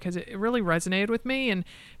over because it really resonated with me. And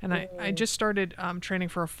I just started training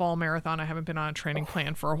for a fall marathon. I haven't been on a training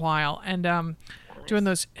plan for a while. And doing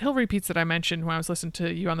those hill repeats that I mentioned when I was listening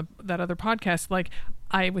to you on that other podcast, like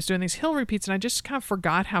I was doing these hill repeats and I just kind of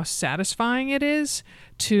forgot how satisfying it is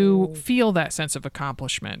to feel that sense of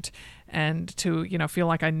accomplishment and to, feel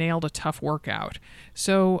like I nailed a tough workout.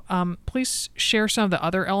 So please share some of the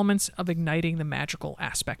other elements of igniting the magical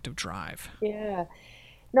aspect of drive. Yeah.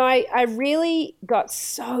 No, I really got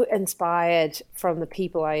so inspired from the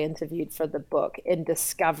people I interviewed for the book in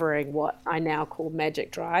discovering what I now call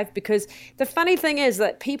magic drive. Because the funny thing is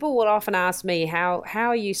that people would often ask me, how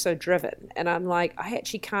are you so driven? And I'm like, I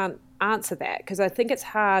actually can't answer that because I think it's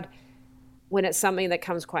hard when it's something that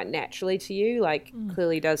comes quite naturally to you, like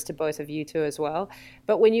clearly does to both of you two as well.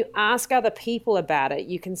 But when you ask other people about it,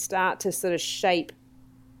 you can start to sort of shape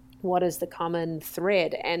what is the common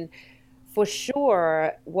thread. And for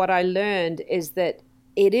sure, what I learned is that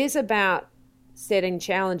it is about setting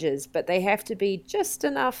challenges, but they have to be just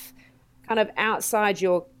enough kind of outside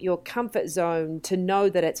your comfort zone to know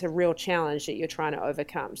that it's a real challenge that you're trying to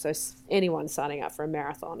overcome. So anyone signing up for a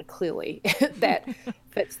marathon, clearly that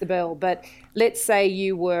fits the bill. But let's say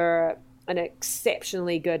you were an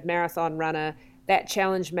exceptionally good marathon runner. That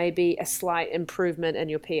challenge may be a slight improvement in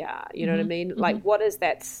your PR. You know what I mean? Like, what is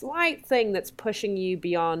that slight thing that's pushing you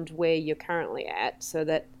beyond where you're currently at, so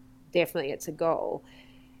that definitely it's a goal.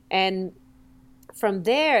 And from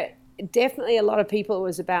there, definitely a lot of people, it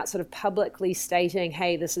was about sort of publicly stating,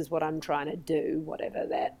 hey, this is what I'm trying to do, whatever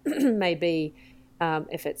that may be,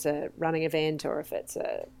 if it's a running event or if it's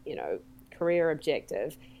a, career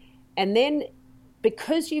objective. And then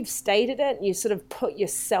because you've stated it and you sort of put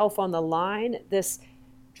yourself on the line, this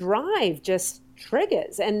drive just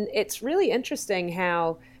triggers. And it's really interesting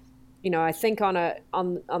how, I think on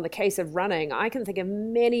the case of running, I can think of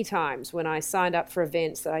many times when I signed up for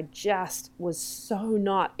events that I just was so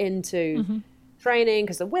not into training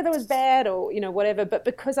because the weather was bad or, whatever. But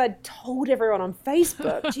because I'd told everyone on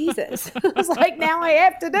Facebook, Jesus, I was like, now I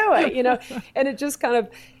have to do it, and it just kind of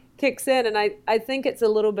kicks in. And I think it's a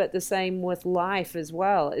little bit the same with life as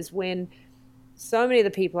well, is when so many of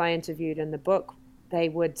the people I interviewed in the book, they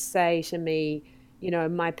would say to me,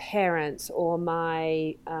 my parents or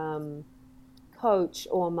my coach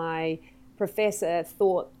or my professor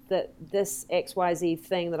thought that this XYZ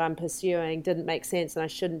thing that I'm pursuing didn't make sense and I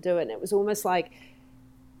shouldn't do it. And it was almost like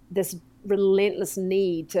this relentless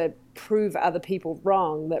need to prove other people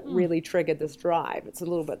wrong that really triggered this drive. It's a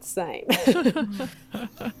little bit the same.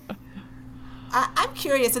 I'm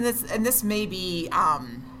curious, and this may be, I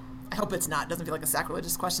hope it's not, doesn't feel like a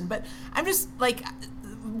sacrilegious question, but I'm just like,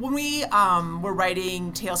 when we were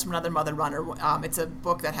writing Tales from Another Mother Runner, it's a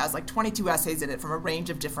book that has like 22 essays in it from a range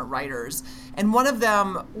of different writers. And one of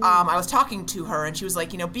them, I was talking to her, and she was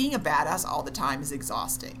like, being a badass all the time is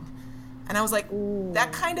exhausting. And I was like,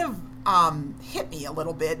 that kind of hit me a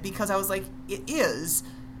little bit, because I was like, it is,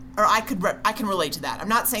 or I can relate to that. I'm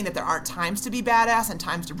not saying that there aren't times to be badass and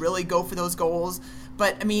times to really go for those goals,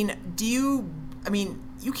 but I mean, you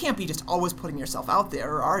can't be just always putting yourself out there,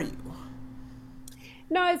 or are you?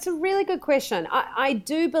 No, it's a really good question. I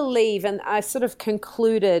do believe, and I sort of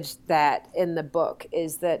concluded that in the book,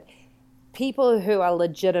 is that people who are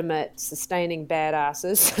legitimate sustaining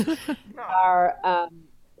badasses are,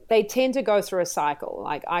 they tend to go through a cycle.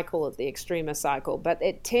 Like I call it the extremist cycle, but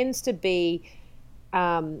it tends to be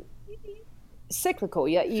cyclical.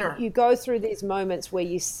 You go through these moments where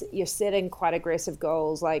you're setting quite aggressive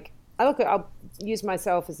goals. Like I'll use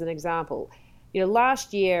myself as an example.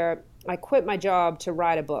 Last year I quit my job to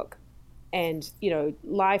write a book, and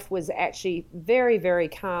life was actually very, very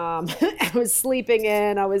calm. I was sleeping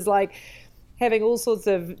in. I was like having all sorts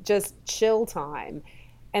of just chill time.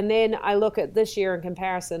 And then I look at this year in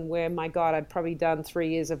comparison, where, my God, I've probably done 3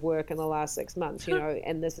 years of work in the last 6 months,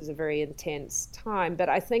 and this is a very intense time. But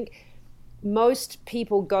I think most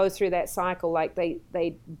people go through that cycle, like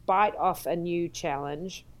they bite off a new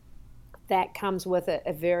challenge that comes with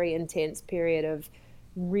a very intense period of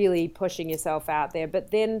really pushing yourself out there.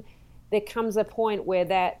 But then there comes a point where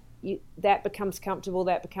that becomes comfortable,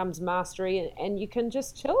 that becomes mastery, and you can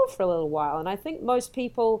just chill for a little while. And I think most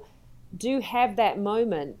people do have that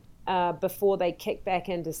moment before they kick back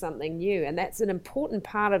into something new. And that's an important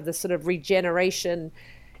part of the sort of regeneration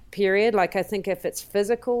period. Like, I think if it's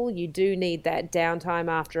physical, you do need that downtime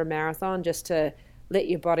after a marathon just to let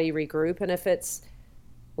your body regroup. And if it's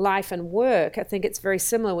life and work, I think it's very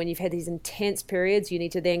similar. When you've had these intense periods, you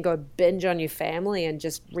need to then go binge on your family and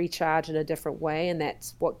just recharge in a different way. And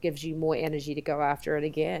that's what gives you more energy to go after it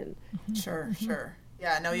again. Sure.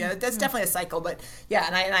 Yeah, no, that's definitely a cycle, but yeah,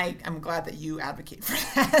 and I'm glad that you advocate for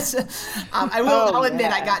that. I'll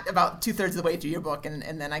admit I got about 2/3 of the way through your book, and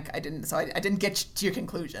then I didn't get to your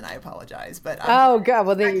conclusion. I apologize, but oh God,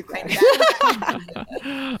 well there you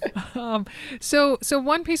go. So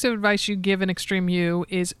one piece of advice you give in Extreme U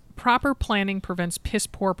is proper planning prevents piss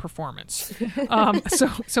poor performance.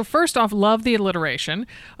 So first off, love the alliteration.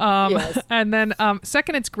 Yes. And then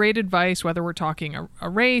second, it's great advice, whether we're talking a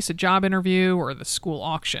race, a job interview, or the school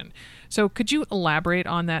auction. So could you elaborate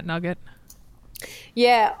on that nugget?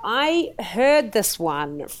 Yeah, I heard this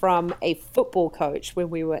one from a football coach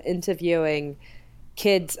when we were interviewing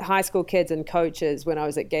kids, high school kids and coaches when I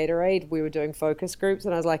was at Gatorade. We were doing focus groups,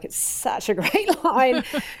 and I was like, it's such a great line.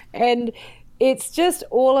 And it's just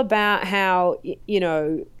all about how,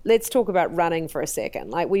 let's talk about running for a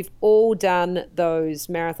second. Like, we've all done those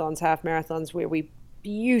marathons, half marathons, where we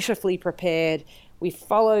beautifully prepared. We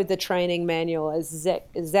followed the training manual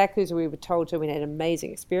exactly as we were told to. We had an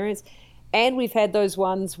amazing experience. And we've had those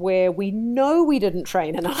ones where we know we didn't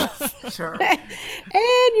train enough. Sure. And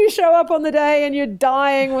you show up on the day and you're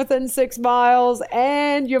dying within 6 miles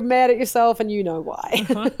and you're mad at yourself and you know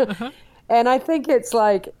why. And I think it's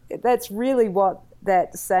like, that's really what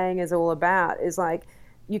that saying is all about, is like,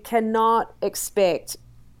 you cannot expect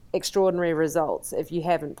extraordinary results if you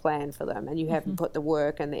haven't planned for them and you haven't put the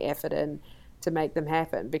work and the effort in to make them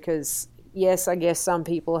happen. Because yes, I guess some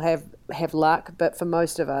people have luck, but for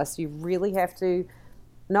most of us, you really have to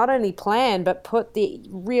not only plan, but put the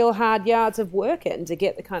real hard yards of work in to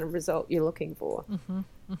get the kind of result you're looking for.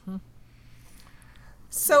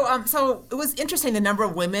 So it was interesting, the number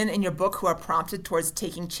of women in your book who are prompted towards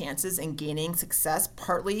taking chances and gaining success,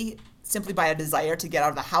 partly simply by a desire to get out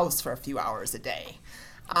of the house for a few hours a day.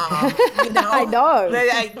 I know.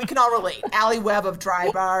 We can all relate. Allie Webb of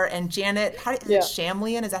Dry Bar and Janet, is it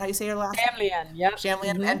Shamlian? Is that how you say her last name? Shamlian, yeah.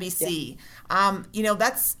 Shamlian of NBC.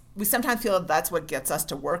 Yeah. We sometimes feel that's what gets us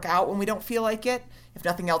to work out when we don't feel like it. If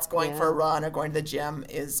nothing else, going for a run or going to the gym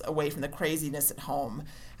is away from the craziness at home.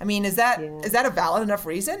 I mean, is that a valid enough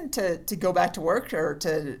reason to go back to work or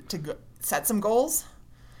to set some goals?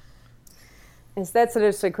 That's an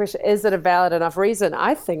interesting question. Is it a valid enough reason?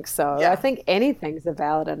 I think so. Yeah. I think anything's a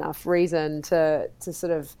valid enough reason to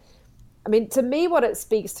sort of, I mean, to me, what it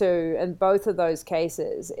speaks to in both of those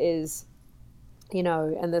cases is,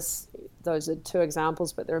 and those are two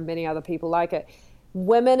examples, but there are many other people like it.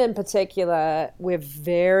 Women in particular, we're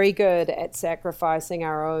very good at sacrificing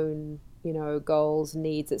our own goals,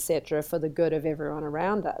 needs, etc., for the good of everyone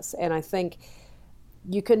around us. And I think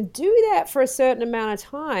you can do that for a certain amount of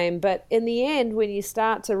time, but in the end, when you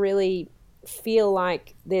start to really feel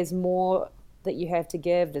like there's more that you have to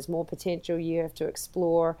give, there's more potential you have to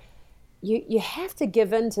explore, you have to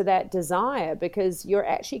give in to that desire, because you're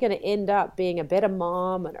actually going to end up being a better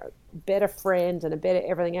mom and a better friend and a better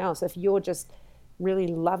everything else if you're just really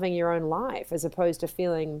loving your own life as opposed to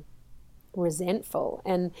feeling resentful.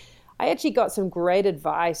 And I actually got some great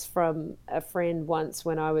advice from a friend once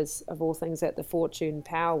when I was, of all things, at the Fortune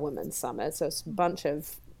Power Women's Summit. So it's a bunch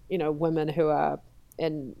of, women who are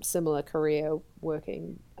in similar career,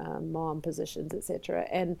 working mom positions, etc.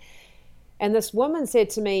 And this woman said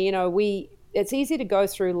to me, it's easy to go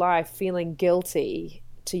through life feeling guilty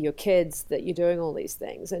to your kids that you're doing all these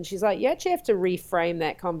things. And she's like, you actually have to reframe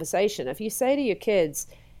that conversation. If you say to your kids,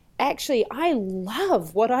 actually, I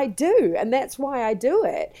love what I do, and that's why I do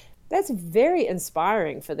it, that's very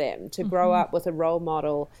inspiring for them to grow up with a role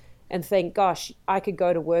model and think, gosh, I could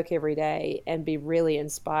go to work every day and be really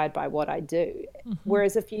inspired by what I do.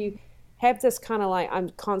 Whereas if you have this kind of like, I'm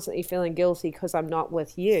constantly feeling guilty because I'm not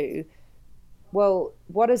with you, well,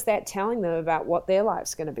 what is that telling them about what their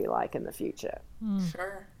life's going to be like in the future?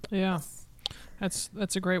 Sure. Yeah. That's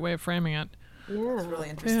a great way of framing it. Yeah. It's really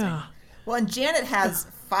interesting. Yeah. Well, and Janet has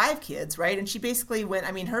 5 kids, right? And she basically went,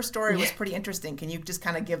 her story was pretty interesting. Can you just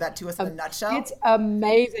kind of give that to us in a nutshell? It's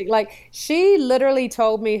amazing. Like, she literally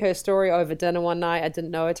told me her story over dinner one night. I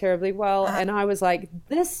didn't know her terribly well. And I was like,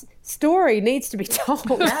 this story needs to be told.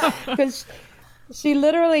 Because she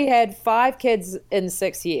literally had 5 kids in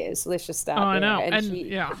 6 years. Let's just start there. I know. And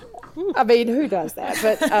yeah. I mean, who does that?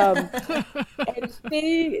 But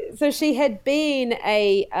and she had been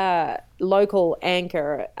a local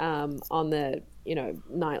anchor on the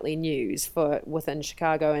nightly news within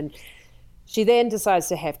Chicago, and she then decides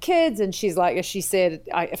to have kids, and she's like, as she said,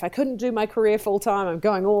 if I couldn't do my career full time, I'm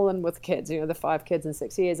going all in with kids. The 5 kids in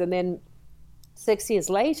 6 years, and then 6 years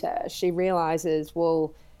later, she realizes,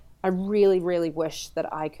 well, I really, really wish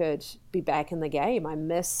that I could be back in the game. I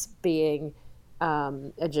miss being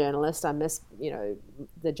a journalist. I miss,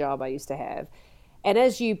 the job I used to have. And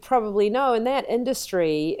as you probably know, in that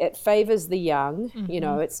industry, it favors the young.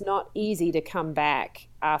 It's not easy to come back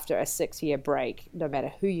after a 6-year break, no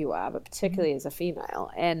matter who you are, but particularly as a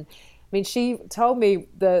female. And I mean, she told me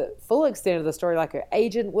the full extent of the story, like her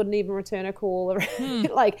agent wouldn't even return a call.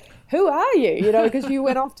 Like, who are you? Because you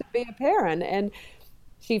went off to be a parent. And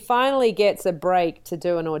she finally gets a break to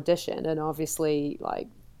do an audition, and obviously,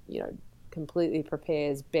 completely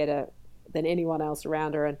prepares better than anyone else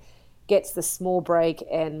around her, and gets the small break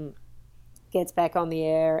and gets back on the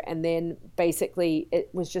air. And then basically it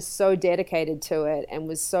was just so dedicated to it and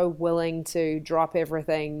was so willing to drop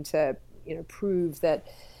everything to, prove that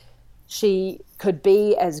she could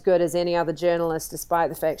be as good as any other journalist, despite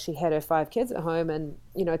the fact she had her 5 kids at home. And,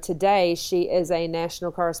 today she is a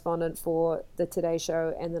national correspondent for the Today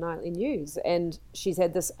Show and the Nightly News. And she's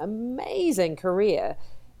had this amazing career.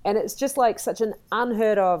 And it's just like such an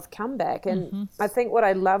unheard of comeback. And I think what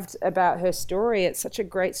I loved about her story, it's such a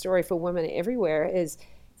great story for women everywhere, is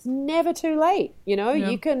it's never too late.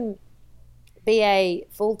 You can be a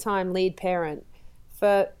full-time lead parent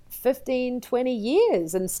for 15, 20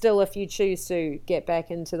 years, and still, if you choose to get back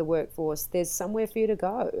into the workforce, there's somewhere for you to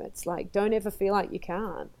go. It's like, don't ever feel like you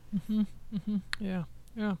can't. Yeah.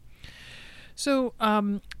 So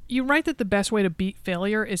you write that the best way to beat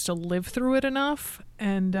failure is to live through it enough.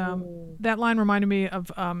 And that line reminded me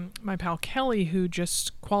of my pal Kelly, who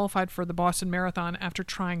just qualified for the Boston Marathon after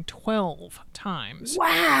trying 12 times.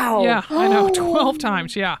 Wow. Yeah, I know, 12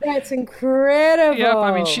 times, yeah. That's incredible. Yep,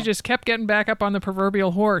 I mean, she just kept getting back up on the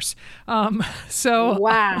proverbial horse.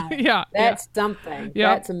 Wow. Yeah. That's something.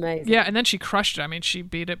 Yeah. That's amazing. Yeah, and then she crushed it. I mean, she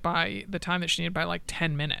beat it by the time that she needed by like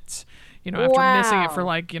 10 minutes. After missing it for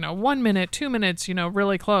 1 minute, 2 minutes,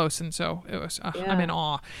 really close. And so it was, I'm in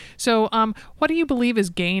awe. So what do you believe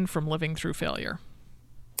is gained from living through failure?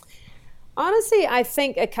 Honestly, I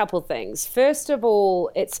think a couple things. First of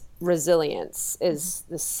all, it's resilience is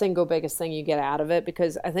the single biggest thing you get out of it,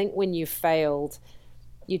 because I think when you failed,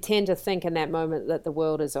 you tend to think in that moment that the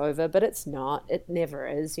world is over, but it's not. It never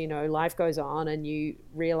is. Life goes on, and you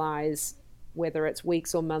realize, whether it's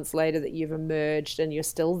weeks or months later, that you've emerged and you're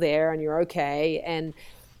still there and you're okay. And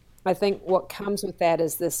I think what comes with that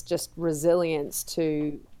is this just resilience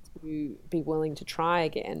to be willing to try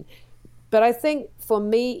again. But I think for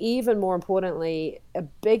me, even more importantly, a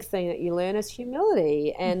big thing that you learn is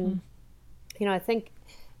humility. And, I think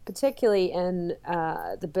particularly in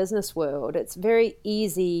the business world, it's very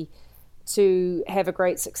easy to have a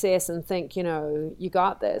great success and think, you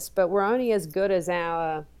got this. But we're only as good as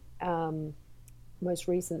our most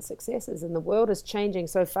recent successes. And the world is changing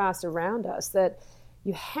so fast around us that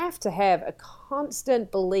you have to have a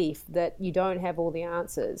constant belief that you don't have all the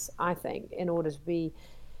answers, I think, in order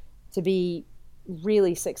to be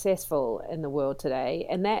really successful in the world today.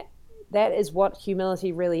 And that is what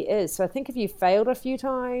humility really is. So I think if you failed a few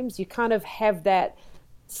times, you kind of have that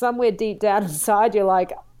somewhere deep down inside, you're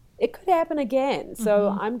like, it could happen again.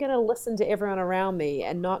 So I'm going to listen to everyone around me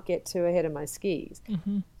and not get too ahead of my skis.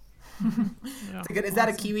 Yeah. Is that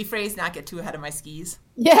a Kiwi phrase? Not get too ahead of my skis?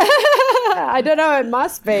 Yeah, I don't know. It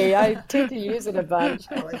must be. I tend to use it a bunch.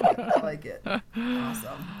 I like it.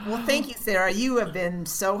 Awesome. Well, thank you, Sarah. You have been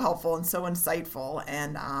so helpful and so insightful.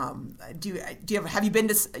 And have you been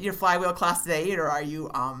to your flywheel class today, or are you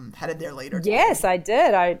headed there later today? Yes, I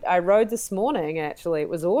did. I rode this morning. Actually, it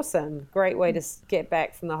was awesome. Great way to get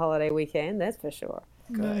back from the holiday weekend. That's for sure.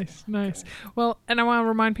 Good. Nice. Well, and I want to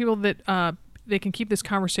remind people that they can keep this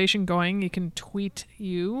conversation going. You can tweet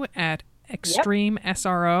you at Extreme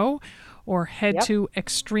SRO or head to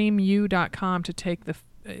extremeu.com to take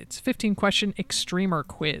it's 15-question Extremer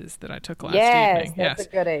quiz that I took last evening. That's a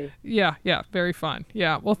goodie. Yeah, very fun.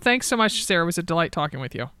 Yeah, well, thanks so much, Sarah. It was a delight talking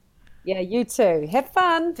with you. Yeah, you too. Have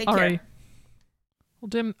fun. Take care. Right. Well,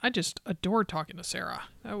 Dim, I just adored talking to Sarah.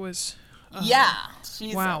 That was...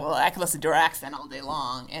 she's wow. Well, I could listen to her accent all day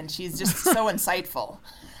long, and she's just so insightful.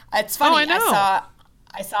 It's funny. I know.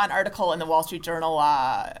 I saw an article in the Wall Street Journal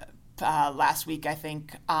last week, I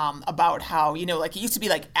think, about how, like it used to be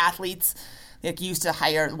like athletes. Like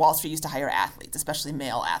Wall Street used to hire athletes, especially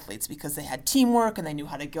male athletes, because they had teamwork and they knew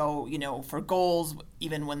how to go, for goals,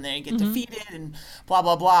 even when they get defeated and blah,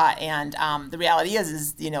 blah, blah. And the reality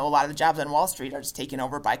is, a lot of the jobs on Wall Street are just taken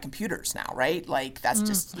over by computers now, right? Like that's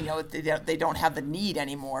just, they don't have the need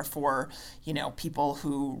anymore for, people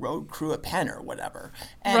who road crew a pen or whatever.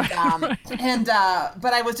 And,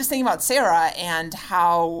 but I was just thinking about Sarah and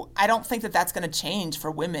how I don't think that that's going to change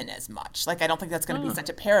for women as much. Like, I don't think that's going to be such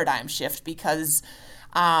a paradigm shift because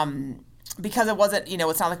it wasn't,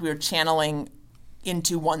 it's not like we were channeling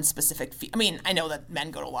into one specific field. I mean, I know that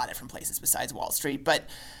men go to a lot of different places besides Wall Street, but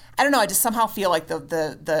I don't know. I just somehow feel like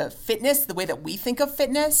the fitness, the way that we think of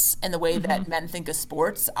fitness and the way that men think of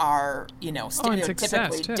sports are,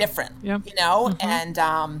 stereotypically different, and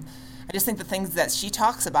I just think the things that she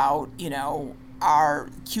talks about, are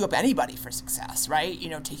cue up anybody for success, right?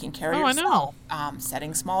 Taking care of yourself,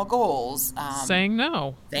 setting small goals, saying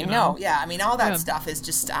no. Yeah. I mean, all that stuff is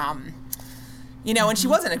just, and she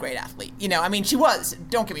wasn't a great athlete. I mean, she was,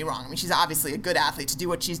 don't get me wrong. I mean, she's obviously a good athlete to do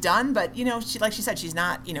what she's done, but, like she said, she's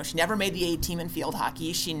not, she never made the A team in field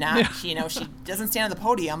hockey. She doesn't stand on the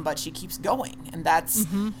podium, but she keeps going. And that's,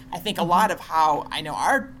 I think, a lot of how I know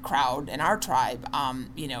our crowd and our tribe,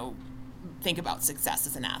 think about success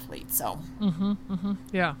as an athlete. So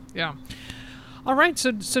yeah. All right,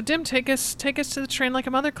 so Dim, take us to the Train Like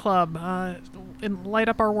a Mother Club and light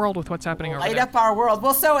up our world with what's happening over there. Light up our world.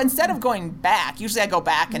 Well, so instead of going back, usually I go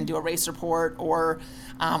back and do a race report or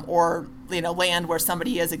land where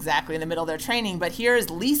somebody is exactly in the middle of their training. But here's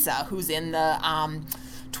Lisa, who's in the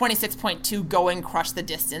 26.2 Going Crush the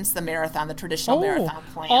Distance, the marathon, the traditional marathon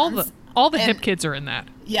plans. All the hip kids are in that.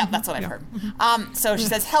 Yeah, that's what I've heard. So she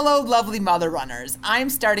says, hello, lovely mother runners. I'm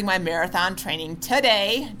starting my marathon training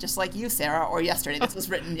today, just like you, Sarah, or yesterday. This was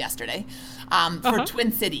written yesterday, for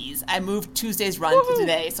Twin Cities. I moved Tuesday's run to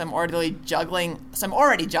today, so I'm already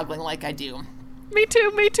juggling like I do. Me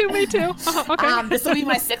too. Okay. This will be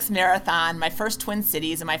my 6th marathon, my first Twin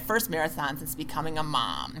Cities, and my first marathon since becoming a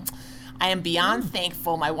mom. I am beyond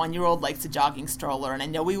thankful my 1-year-old likes a jogging stroller, and I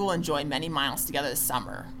know we will enjoy many miles together this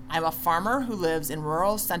summer. I'm a farmer who lives in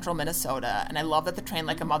rural central Minnesota, and I love that the Train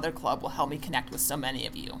Like a Mother Club will help me connect with so many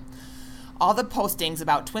of you. All the postings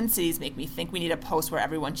about Twin Cities make me think we need a post where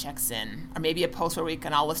everyone checks in, or maybe a post where we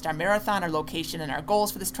can all list our marathon, our location, and our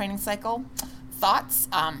goals for this training cycle. Thoughts?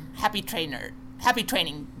 Happy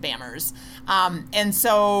training, Bammers. And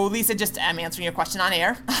so, Lisa, I'm answering your question on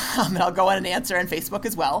air, and I'll go in and answer on Facebook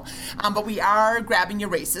as well. But we are grabbing your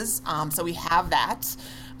races, so we have that.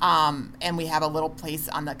 And we have a little place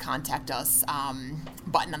on the Contact Us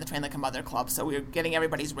button on the Train Like a Mother Club. So we're getting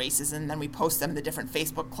everybody's races, and then we post them in the different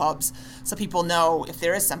Facebook clubs so people know if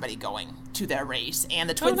there is somebody going to their race. And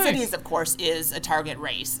the Twin Cities, of course, is a target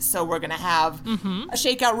race. So we're going to have a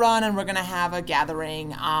shakeout run, and we're going to have a gathering.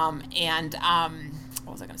 What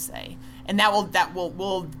was I going to say? And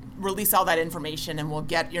we'll release all that information, and we'll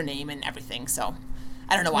get your name and everything. So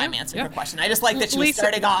I don't know why I'm answering her question. I just like that she was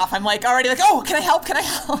starting off. I'm like already like, oh, can I help?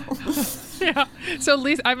 Yeah. So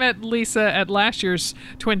Lisa, I met Lisa at last year's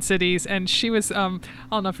Twin Cities, and she was, I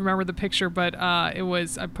don't know if you remember the picture, but I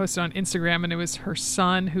posted on Instagram, and it was her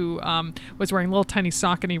son who was wearing little tiny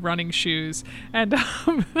Saucony running shoes, and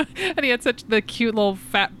and he had such the cute little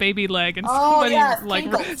fat baby leg, and somebody,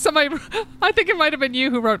 I think it might have been you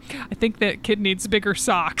who wrote, I think that kid needs bigger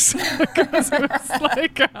socks, because it was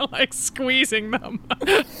like squeezing them.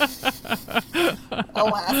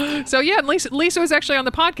 So yeah, Lisa was actually on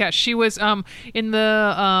the podcast. She was in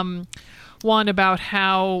the one about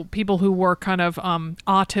how people who work kind of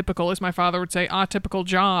atypical, as my father would say, atypical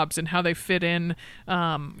jobs, and how they fit in,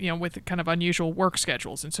 with kind of unusual work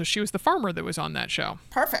schedules. And so she was the farmer that was on that show.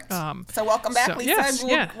 Perfect. So welcome back, Lisa. Yes,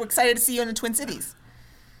 we're excited to see you in the Twin Cities.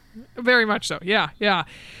 Very much so. Yeah.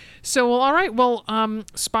 So, well, all right. Well,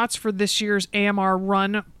 spots for this year's AMR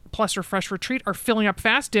Run Plus Refresh Retreat are filling up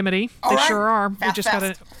fast, Dimity. They sure are.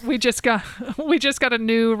 We just got a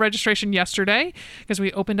new registration yesterday because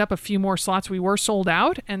we opened up a few more slots. We were sold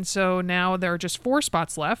out, and so now there are just 4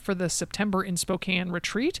 spots left for the September in Spokane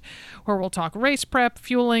retreat, where we'll talk race prep,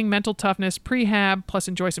 fueling, mental toughness, prehab, plus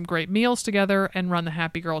enjoy some great meals together and run the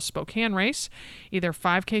Happy Girls Spokane race, either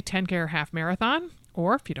 5K, 10K, or half marathon.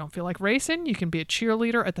 Or if you don't feel like racing, you can be a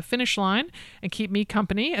cheerleader at the finish line and keep me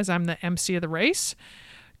company as I'm the MC of the race.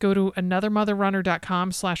 Go to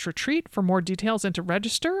anothermotherrunner.com/retreat for more details and to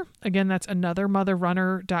register. Again, that's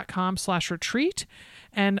anothermotherrunner.com/retreat.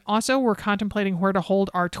 And also, we're contemplating where to hold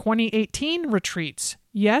our 2018 retreats.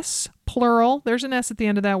 Yes, plural. There's an S at the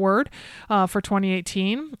end of that word for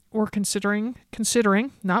 2018. We're considering,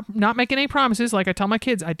 not making any promises. Like I tell my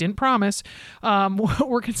kids, I didn't promise.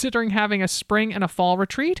 We're considering having a spring and a fall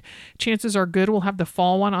retreat. Chances are good we'll have the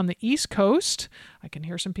fall one on the East Coast. I can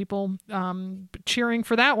hear some people cheering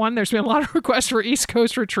for that one. There's been a lot of requests for East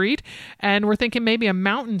Coast retreat. And we're thinking maybe a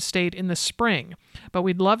mountain state in the spring. But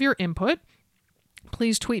we'd love your input.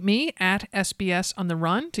 Please tweet me at SBS on the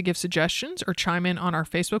Run to give suggestions or chime in on our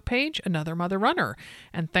Facebook page, Another Mother Runner.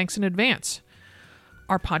 And thanks in advance.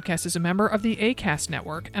 Our podcast is a member of the ACAST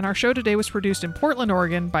network, and our show today was produced in Portland,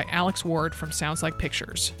 Oregon by Alex Ward from Sounds Like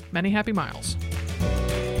Pictures. Many happy miles.